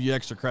might give you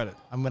extra credit.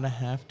 I'm gonna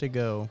have to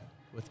go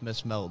with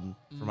Miss Mellenthin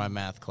for my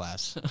math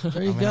class.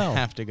 There you I'm go. gonna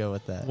have to go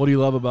with that. What do you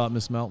love about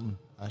Miss Mellenthin?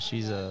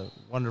 She's a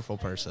wonderful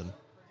person.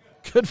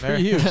 Good for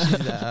you.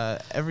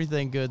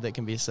 Everything good that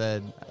can be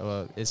said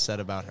is said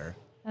about her.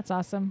 That's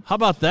awesome. How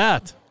about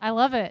that? I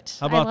love it.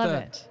 How about I love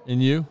that? it.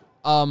 And you?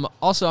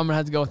 Also, I'm gonna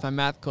have to go with my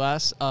math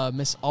class,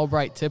 Miss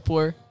Albright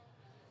Tipler.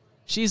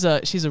 She's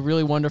a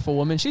really wonderful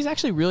woman. She's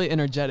actually really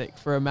energetic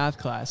for a math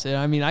class. And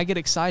I mean, I get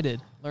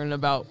excited learning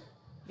about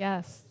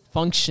Yes.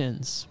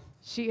 functions.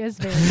 She is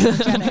very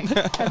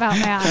energetic about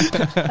math.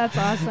 That's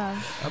awesome.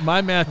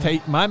 My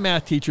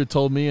math teacher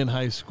told me in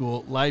high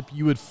school, Leip,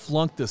 you would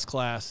flunk this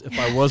class if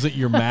I wasn't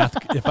your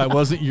if I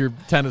wasn't your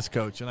tennis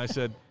coach. And I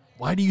said,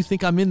 why do you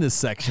think I'm in this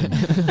section?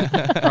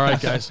 All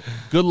right, guys.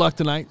 Good luck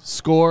tonight.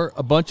 Score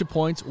a bunch of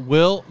points.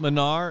 Will,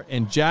 Manar,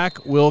 and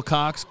Jack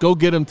Wilcox. Go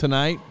get them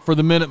tonight for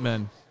the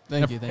Minutemen.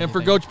 Thank you. And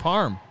for Coach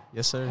Parm.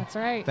 Yes, sir. That's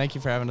right. Thank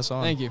you for having us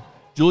on. Thank you.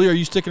 Julie, are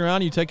you sticking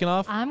around? Are you taking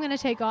off? I'm going to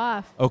take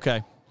off.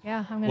 Okay. Yeah,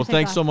 I'm going to Well, take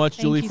thanks off. so much,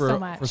 Thank Julie, you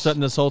so for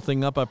setting this whole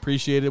thing up. I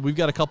appreciate it. We've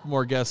got a couple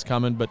more guests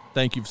coming, but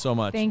thank you so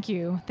much. Thank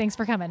you. Thanks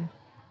for coming.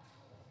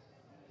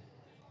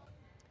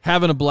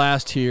 Having a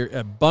blast here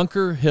at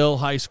Bunker Hill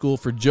High School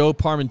for Joe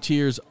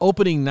Parmentier's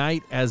opening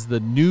night as the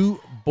new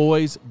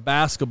boys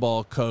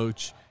basketball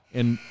coach.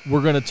 And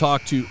we're going to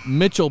talk to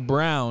Mitchell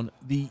Brown,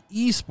 the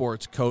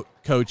esports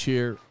coach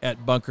here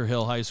at Bunker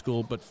Hill High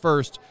School. But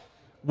first,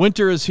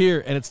 winter is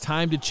here, and it's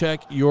time to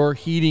check your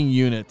heating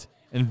unit.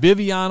 And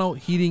Viviano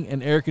Heating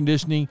and Air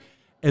Conditioning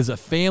is a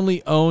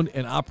family-owned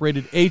and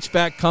operated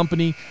HVAC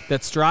company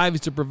that strives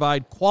to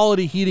provide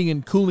quality heating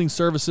and cooling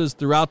services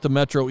throughout the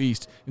Metro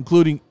East,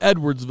 including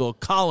Edwardsville,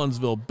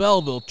 Collinsville,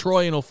 Belleville,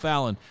 Troy, and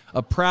O'Fallon.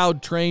 A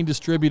proud Trane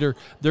distributor,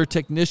 their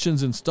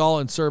technicians install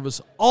and service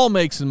all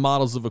makes and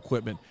models of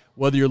equipment.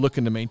 Whether you're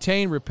looking to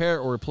maintain, repair,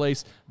 or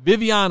replace,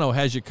 Viviano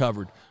has you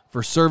covered.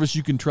 For service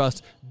you can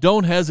trust,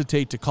 don't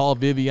hesitate to call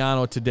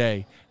Viviano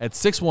today at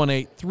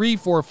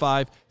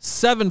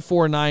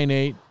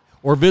 618-345-7498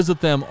 or visit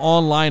them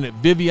online at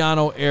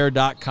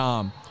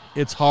vivianoair.com.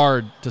 It's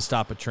hard to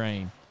stop a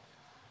train.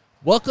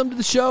 Welcome to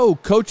the show,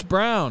 Coach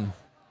Brown.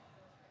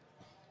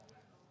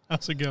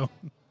 How's it go?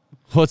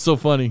 What's so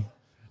funny?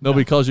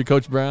 Nobody calls you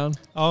Coach Brown?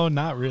 Oh,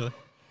 not really.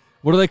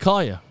 What do they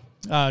call you?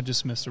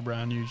 Just Mr.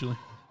 Brown usually.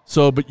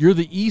 So, but you're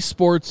the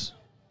esports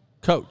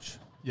coach.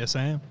 Yes,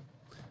 I am.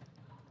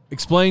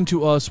 Explain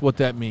to us what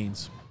that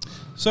means.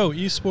 So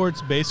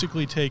esports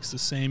basically takes the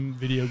same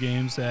video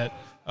games that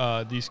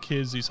these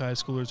kids, these high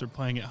schoolers are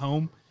playing at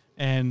home,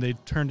 and they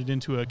turned it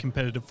into a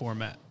competitive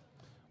format.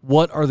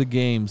 What are the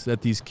games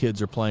that these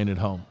kids are playing at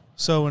home?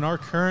 So in our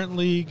current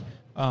league,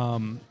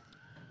 kind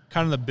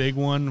of the big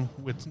one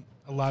with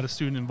a lot of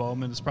student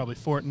involvement is probably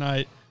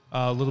Fortnite,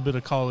 a little bit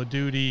of Call of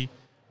Duty,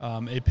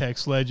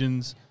 Apex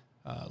Legends,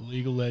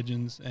 League of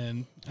Legends,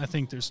 and I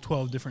think there's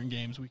 12 different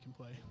games we can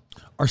play.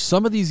 Are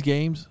some of these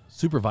games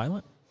super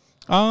violent?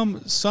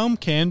 Some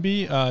can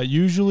be.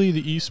 Usually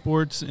the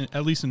esports,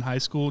 at least in high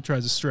school,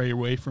 tries to stray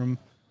away from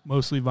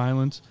mostly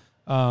violence.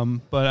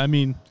 But, I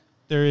mean,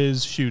 there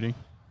is shooting.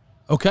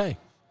 Okay.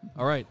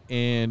 All right.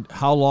 And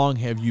how long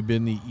have you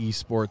been the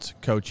esports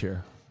coach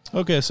here?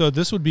 Okay, so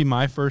this would be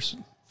my first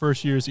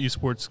year as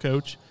esports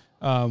coach.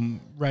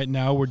 Right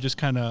now, we're just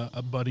kind of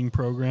a budding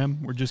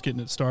program. We're just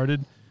getting it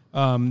started.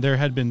 There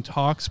had been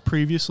talks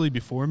previously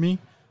before me,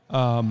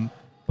 but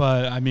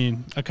I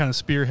mean, I kind of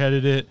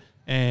spearheaded it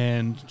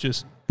and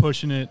just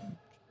pushing it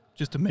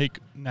just to make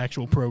an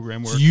actual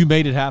program work. So you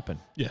made it happen?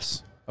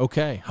 Yes.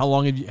 Okay. How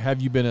long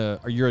have you been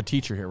you're a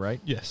teacher here,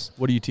 right? Yes.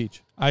 What do you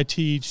teach? I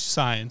teach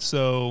science,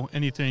 so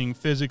anything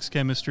physics,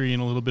 chemistry,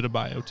 and a little bit of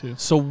bio too.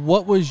 So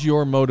what was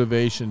your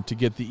motivation to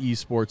get the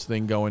esports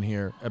thing going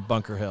here at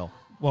Bunker Hill?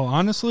 Well,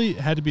 honestly, it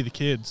had to be the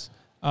kids.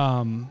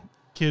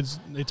 Kids,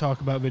 they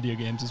talk about video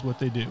games is what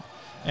they do.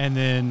 And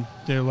then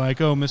they're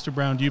like, oh, Mr.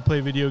 Brown, do you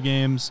play video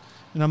games?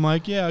 And I'm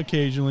like, yeah,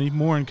 occasionally.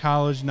 More in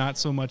college, not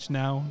so much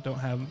now. Don't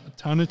have a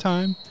ton of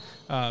time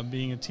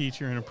being a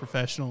teacher and a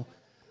professional.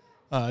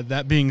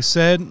 That being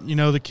said, you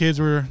know, the kids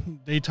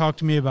they talked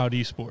to me about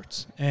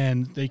esports.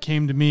 And they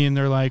came to me and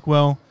they're like,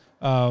 well,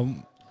 a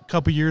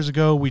couple years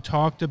ago we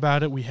talked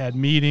about it. We had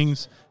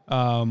meetings.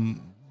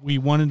 We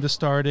wanted to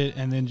start it,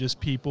 and then just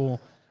people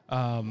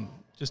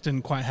just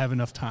didn't quite have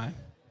enough time.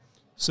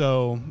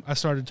 So I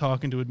started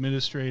talking to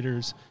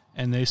administrators,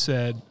 and they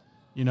said,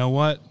 you know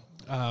what,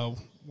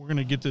 we're going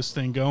to get this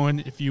thing going.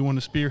 If you want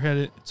to spearhead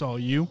it, it's all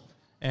you.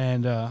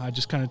 And I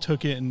just kind of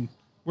took it, and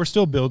we're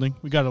still building.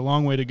 We got a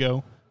long way to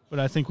go, but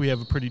I think we have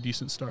a pretty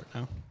decent start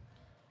now.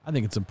 I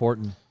think it's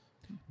important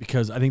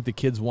because I think the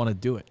kids want to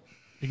do it.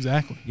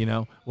 Exactly. You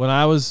know, when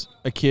I was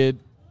a kid,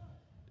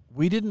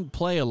 we didn't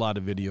play a lot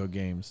of video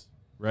games,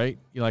 right?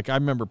 Like, I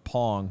remember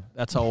Pong.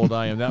 That's how old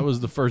I am. That was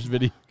the first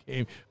video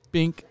game.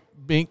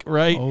 Bink,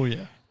 right? Oh,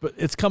 yeah. But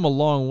it's come a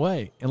long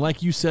way. And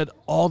like you said,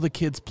 all the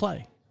kids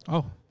play.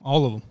 Oh,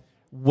 all of them.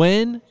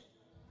 When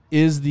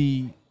is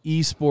the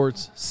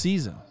esports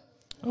season?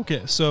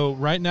 Okay, so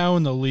right now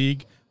in the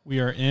league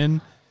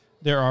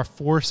there are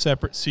 4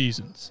 separate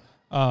seasons,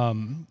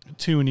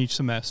 2 in each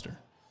semester.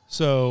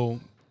 So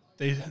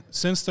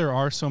since there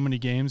are so many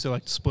games, they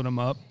like to split them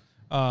up.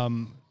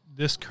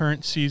 This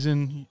current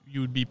season, you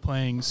would be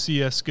playing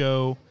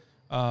CSGO,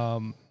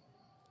 let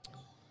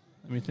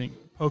me think,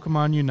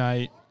 Pokemon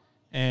Unite,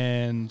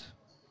 and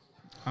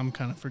I'm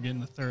kind of forgetting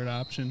the third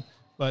option,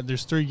 but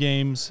there's 3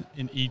 games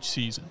in each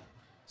season.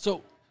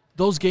 So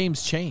those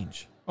games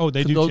change. Oh,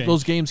 they do change.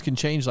 Those games can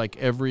change like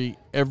every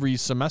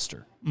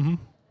semester. Mm-hmm.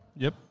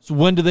 Yep. So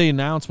when do they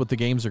announce what the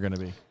games are going to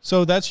be?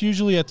 So that's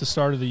usually at the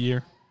start of the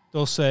year.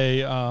 They'll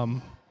say,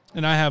 and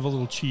I have a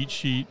little cheat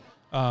sheet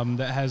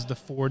that has the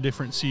 4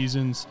 different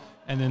seasons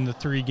and then the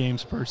 3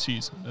 games per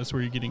season. That's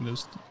where you're getting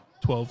those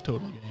 12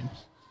 total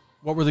games.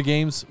 What were the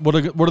games? What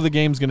are the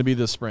games going to be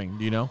this spring?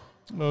 Do you know?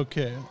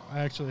 Okay, I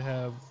actually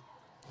have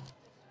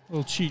a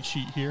little cheat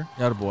sheet here.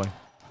 Attaboy.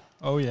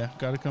 Oh, yeah,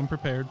 got to come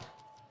prepared.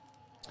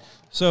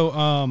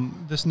 So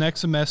this next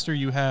semester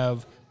you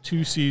have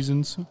 2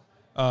 seasons.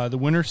 The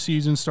winter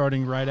season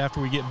starting right after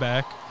we get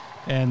back,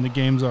 and the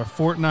games are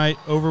Fortnite,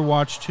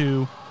 Overwatch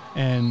 2,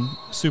 and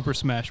Super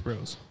Smash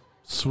Bros.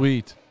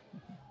 Sweet.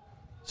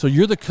 So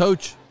you're the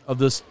coach of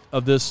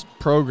this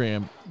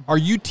program. Are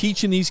you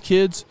teaching these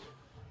kids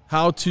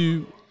how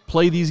to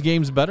play these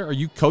games better? Are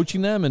you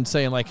coaching them and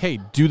saying like, hey,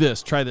 do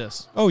this, try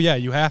this? Oh, yeah,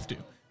 you have to.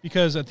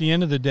 Because at the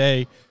end of the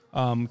day,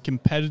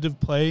 competitive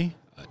play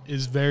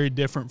is very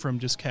different from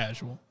just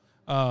casual.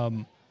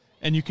 And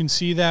you can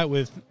see that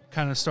with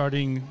kind of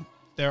starting,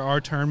 there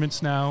are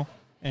tournaments now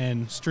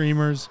and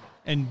streamers,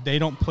 and they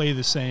don't play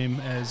the same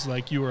as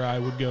like you or I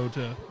would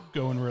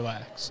go and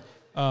relax.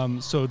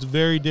 So it's a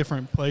very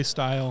different play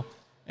style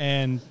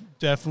and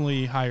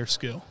definitely higher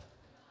skill.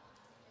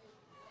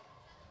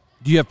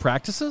 Do you have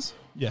practices?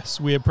 Yes,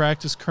 we have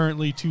practice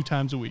currently 2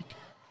 times a week.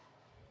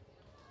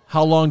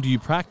 How long do you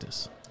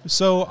practice?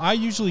 So I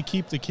usually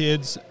keep the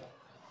kids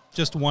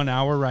just 1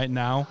 hour right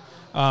now.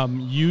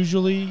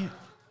 Usually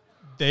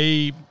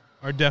they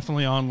are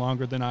definitely on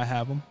longer than I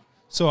have them.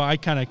 So I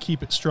kind of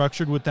keep it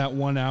structured with that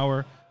 1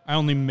 hour. I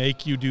only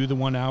make you do the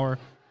 1 hour,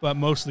 but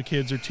most of the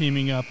kids are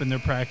teaming up and they're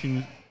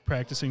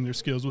practicing their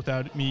skills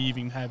without me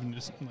even having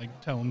to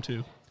like tell them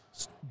to.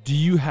 Do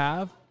you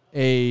have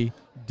a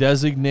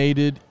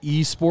designated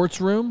esports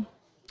room?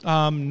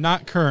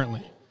 Not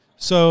currently.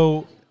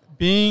 So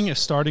being a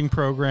starting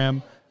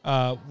program,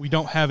 we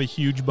don't have a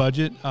huge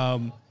budget.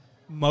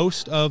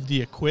 Most of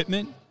the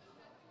equipment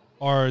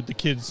are the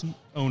kids'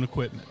 own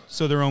equipment,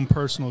 so their own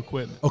personal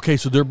equipment. Okay,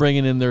 so they're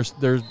bringing in their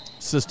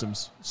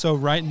systems. So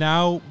right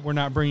now we're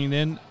not bringing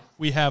in.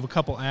 We have a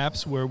couple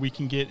apps where we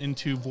can get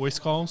into voice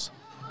calls,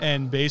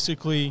 and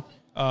basically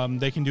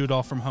they can do it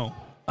all from home.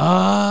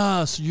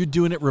 Ah, so you're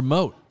doing it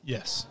remote.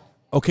 Yes.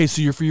 Okay,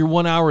 so for your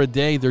 1 hour a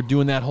day, they're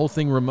doing that whole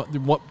thing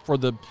remote. For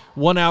the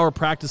 1 hour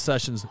practice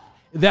sessions,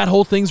 that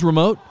whole thing's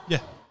remote? Yeah.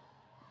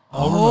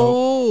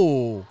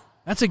 Remote.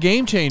 That's a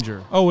game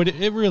changer. Oh,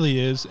 it really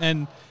is.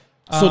 And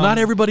so not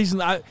everybody's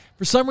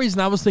for some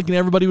reason, I was thinking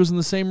everybody was in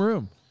the same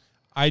room.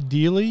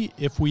 Ideally,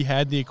 if we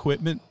had the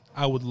equipment,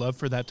 I would love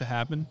for that to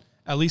happen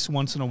at least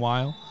once in a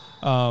while.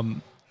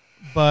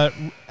 But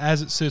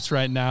as it sits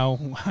right now,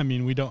 I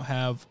mean, we don't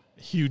have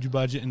a huge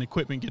budget, and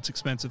equipment gets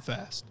expensive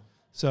fast.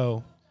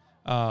 So,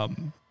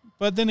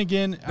 but then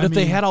again, if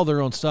they had all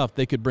their own stuff,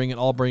 they could bring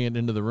it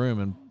into the room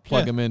and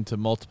plug them into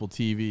multiple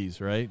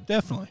TVs, right?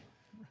 Definitely.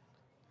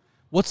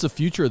 What's the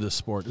future of this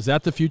sport? Is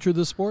that the future of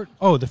this sport?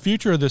 Oh, the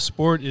future of this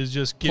sport is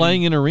just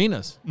playing in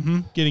arenas.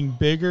 Getting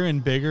bigger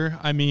and bigger.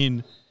 I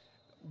mean,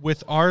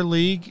 with our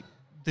league,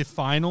 the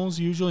finals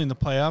usually in the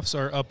playoffs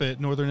are up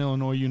at Northern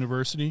Illinois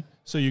University.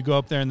 So you go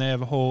up there and they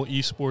have a whole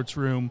esports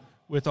room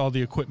with all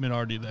the equipment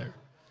already there.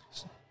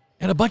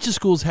 And a bunch of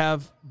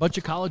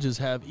colleges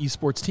have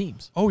esports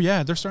teams. Oh,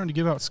 yeah, they're starting to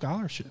give out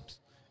scholarships.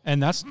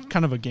 And that's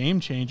kind of a game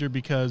changer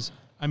because,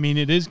 I mean,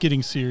 it is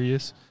getting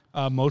serious.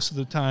 Most of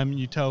the time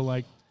you tell,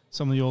 like,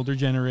 some of the older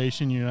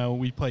generation, you know,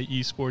 we play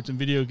esports and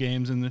video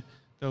games, and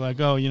they're like,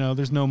 oh, you know,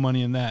 there's no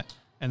money in that.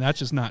 And that's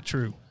just not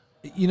true.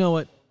 You know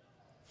what?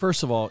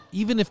 First of all,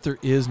 even if there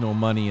is no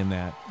money in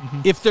that,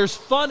 if there's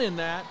fun in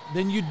that,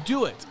 then you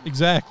do it.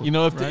 Exactly. You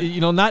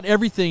know, not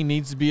everything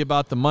needs to be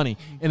about the money.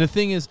 And the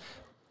thing is,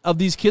 of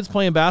these kids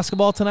playing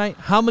basketball tonight,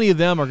 how many of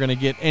them are going to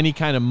get any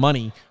kind of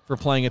money for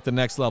playing at the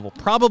next level?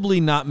 Probably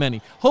not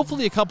many.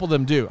 Hopefully a couple of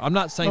them do. I'm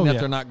not saying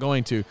they're not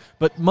going to.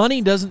 But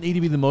money doesn't need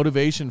to be the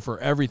motivation for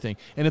everything.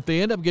 And if they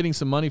end up getting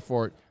some money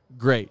for it,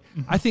 great.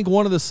 I think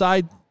one of the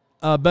side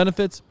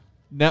benefits,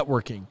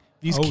 networking.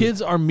 These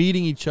kids are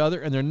meeting each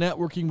other, and they're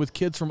networking with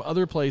kids from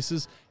other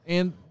places,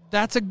 and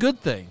that's a good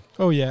thing.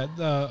 Oh, yeah.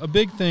 A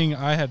big thing,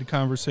 I had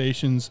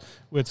conversations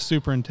with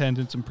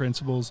superintendents and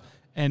principals,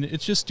 and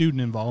it's just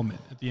student involvement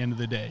at the end of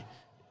the day.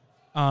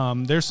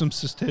 There's some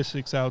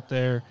statistics out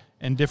there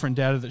and different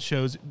data that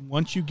shows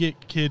once you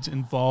get kids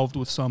involved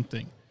with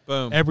something,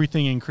 boom,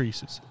 everything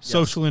increases. Yes.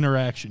 Social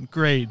interaction,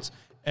 grades,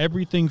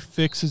 everything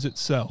fixes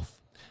itself.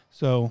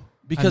 So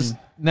because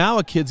now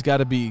a kid's got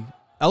to be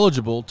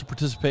eligible to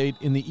participate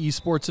in the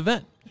esports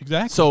event.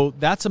 Exactly. So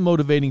that's a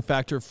motivating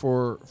factor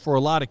for a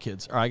lot of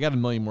kids. All right, I got a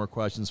million more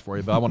questions for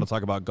you, but I want to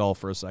talk about golf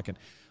for a second.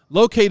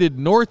 Located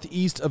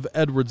northeast of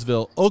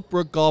Edwardsville, Oak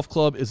Brook Golf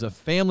Club is a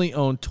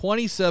family-owned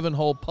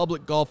 27-hole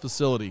public golf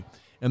facility,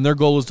 and their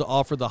goal is to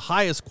offer the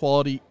highest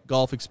quality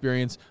golf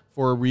experience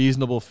for a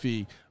reasonable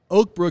fee.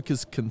 Oak Brook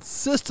is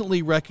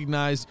consistently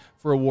recognized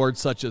for awards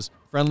such as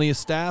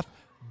Friendliest Staff,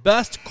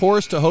 Best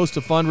Course to Host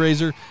a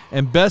Fundraiser,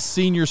 and Best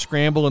Senior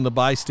Scramble in the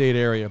bi-state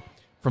area.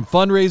 From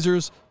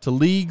fundraisers to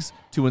leagues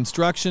to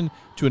instruction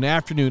to an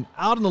afternoon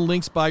out on the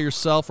links by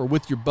yourself or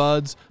with your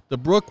buds, the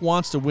Brook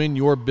wants to win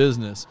your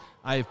business.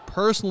 I have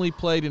personally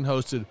played and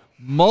hosted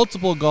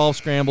multiple golf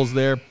scrambles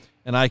there,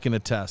 and I can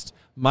attest.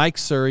 Mike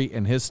Surrey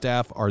and his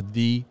staff are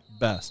the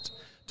best.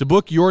 To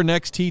book your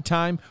next tee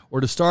time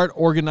or to start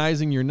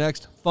organizing your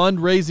next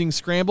fundraising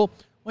scramble,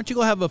 why don't you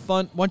go have a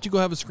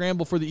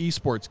scramble for the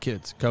esports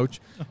kids, Coach?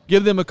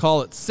 Give them a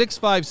call at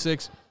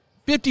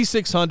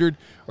 656-5600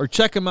 or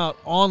check them out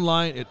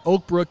online at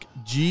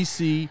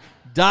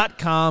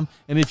oakbrookgc.com.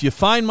 And if you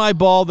find my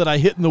ball that I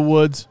hit in the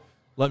woods,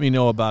 let me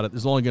know about it.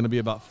 There's only going to be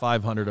about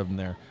 500 of them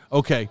there.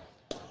 Okay.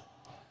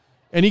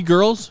 Any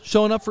girls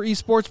showing up for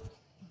esports?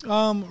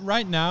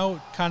 Right now,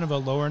 kind of a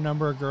lower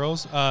number of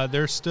girls.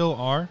 There still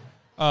are.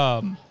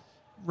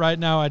 Right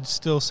now, I'd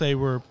still say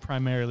we're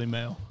primarily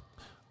male.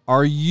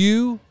 Are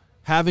you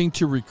having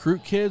to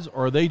recruit kids,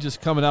 or are they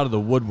just coming out of the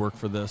woodwork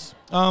for this?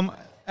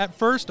 At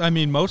first, I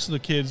mean, most of the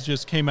kids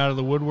just came out of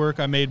the woodwork.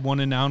 I made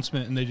one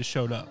announcement, and they just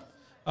showed up.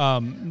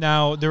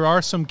 Now, there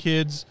are some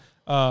kids.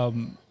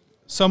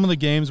 Some of the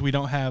games we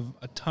don't have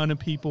a ton of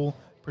people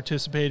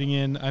participating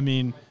in. I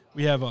mean,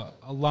 we have a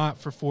lot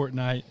for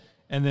Fortnite,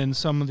 and then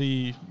some of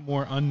the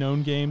more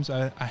unknown games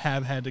I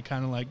have had to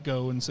kind of like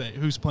go and say,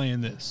 who's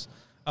playing this?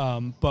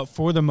 But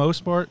for the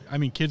most part, I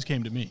mean, kids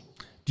came to me.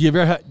 Do you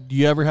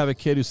ever have a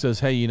kid who says,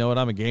 hey, you know what,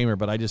 I'm a gamer,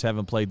 but I just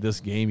haven't played this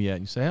game yet?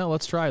 And you say, oh,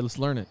 let's try it. Let's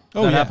learn it.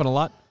 Does that happen a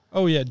lot?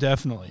 Oh, yeah,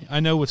 definitely.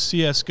 I know with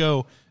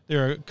CSGO,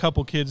 there are a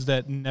couple kids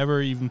that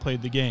never even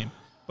played the game,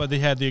 but they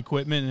had the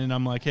equipment, and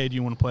I'm like, hey, do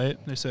you want to play it?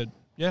 And they said,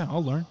 yeah,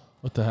 I'll learn.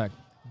 What the heck?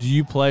 Do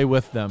you play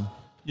with them?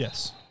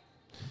 Yes.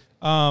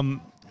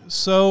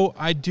 So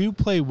I do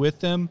play with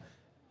them,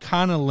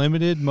 kind of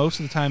limited. Most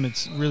of the time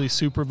it's really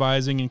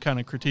supervising and kind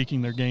of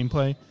critiquing their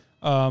gameplay.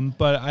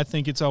 But I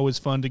think it's always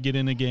fun to get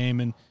in a game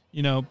and,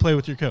 you know, play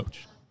with your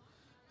coach.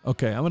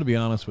 Okay, I'm going to be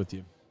honest with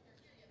you.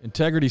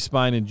 Integrity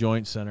Spine and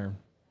Joint Center,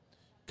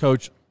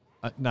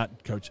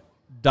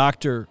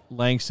 Dr.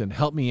 Langston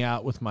helped me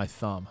out with my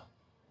thumb.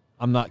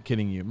 I'm not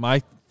kidding you.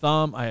 My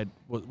thumb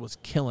was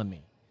killing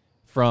me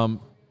from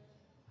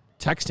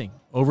texting,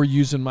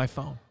 overusing my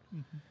phone.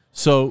 Mm-hmm.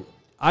 So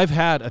I've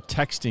had a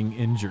texting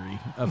injury,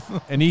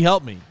 and he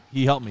helped me.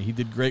 He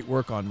did great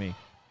work on me.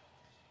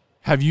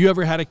 Have you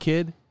ever had a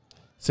kid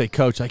say,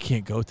 Coach, I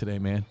can't go today,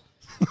 man.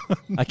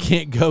 I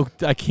can't go,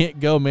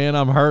 man.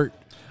 I'm hurt.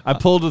 I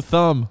pulled a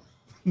thumb.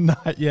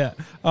 Not yet.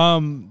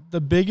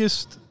 The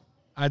biggest,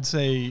 I'd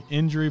say,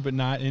 injury, but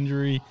not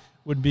injury,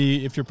 would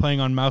be if you're playing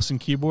on mouse and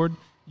keyboard,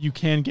 you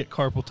can get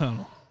carpal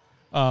tunnel.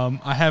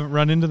 I haven't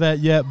run into that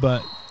yet,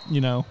 but,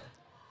 you know.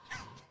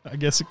 I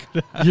guess it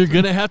could happen. You're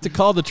going to have to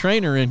call the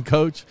trainer in,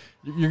 Coach.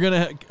 You're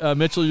going to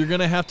Mitchell. You're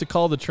going to have to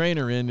call the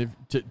trainer in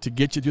to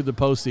get you through the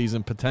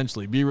postseason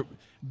potentially.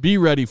 Be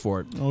ready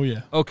for it. Oh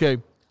yeah. Okay.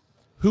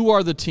 Who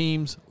are the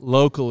teams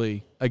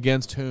locally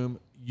against whom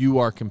you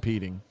are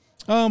competing?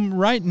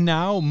 Right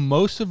now,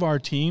 most of our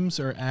teams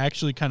are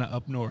actually kind of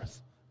up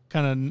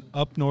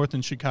north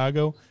in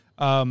Chicago.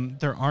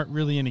 There aren't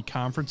really any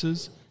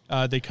conferences.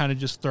 They kind of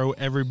just throw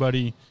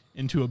everybody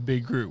into a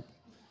big group.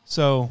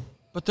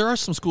 But there are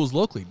some schools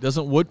locally.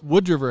 Doesn't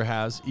Wood River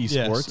has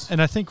esports? Yes, and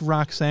I think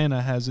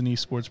Roxana has an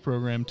esports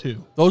program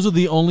too. Those are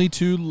the only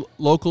two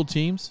local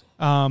teams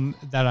that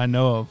I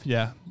know of.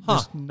 Yeah,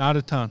 There's not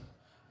a ton.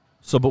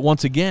 So, but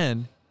once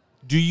again,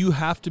 do you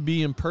have to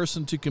be in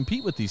person to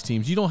compete with these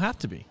teams? You don't have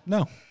to be.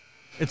 No,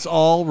 it's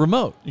all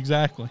remote.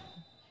 Exactly.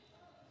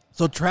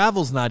 So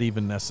travel's not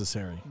even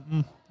necessary.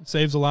 It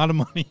saves a lot of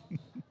money.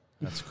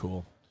 That's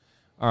cool.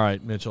 All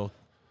right, Mitchell.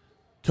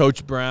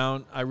 Coach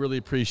Brown, I really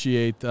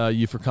appreciate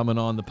you for coming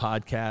on the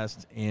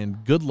podcast,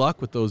 and good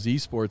luck with those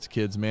esports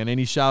kids, man.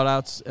 Any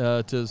shout-outs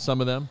to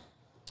some of them?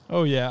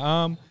 Oh,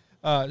 yeah.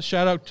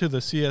 Shout out to the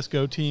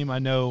CSGO team. I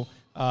know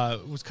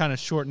it was kind of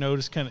short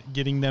notice kind of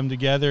getting them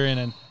together,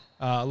 and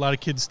a lot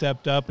of kids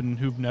stepped up and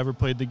who've never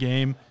played the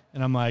game,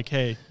 and I'm like,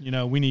 hey,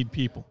 we need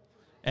people.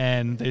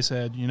 And they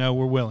said,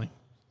 we're willing.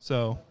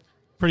 So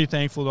pretty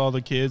thankful to all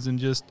the kids, and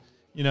just,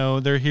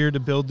 they're here to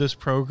build this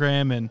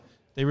program, and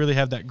they really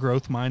have that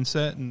growth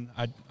mindset, and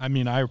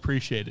I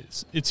appreciate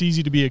it. It's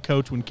easy to be a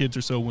coach when kids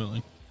are so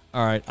willing.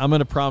 All right, I'm going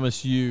to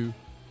promise you,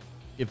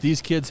 if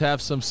these kids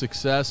have some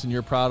success and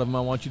you're proud of them,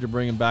 I want you to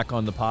bring them back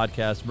on the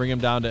podcast. Bring them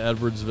down to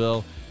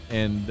Edwardsville,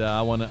 and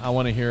I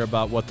want to hear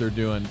about what they're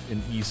doing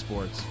in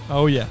esports.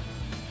 Oh yeah,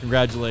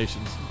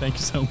 congratulations! Thank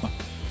you so much,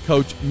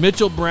 Coach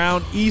Mitchell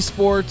Brown,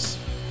 esports,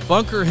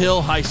 Bunker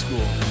Hill High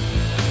School.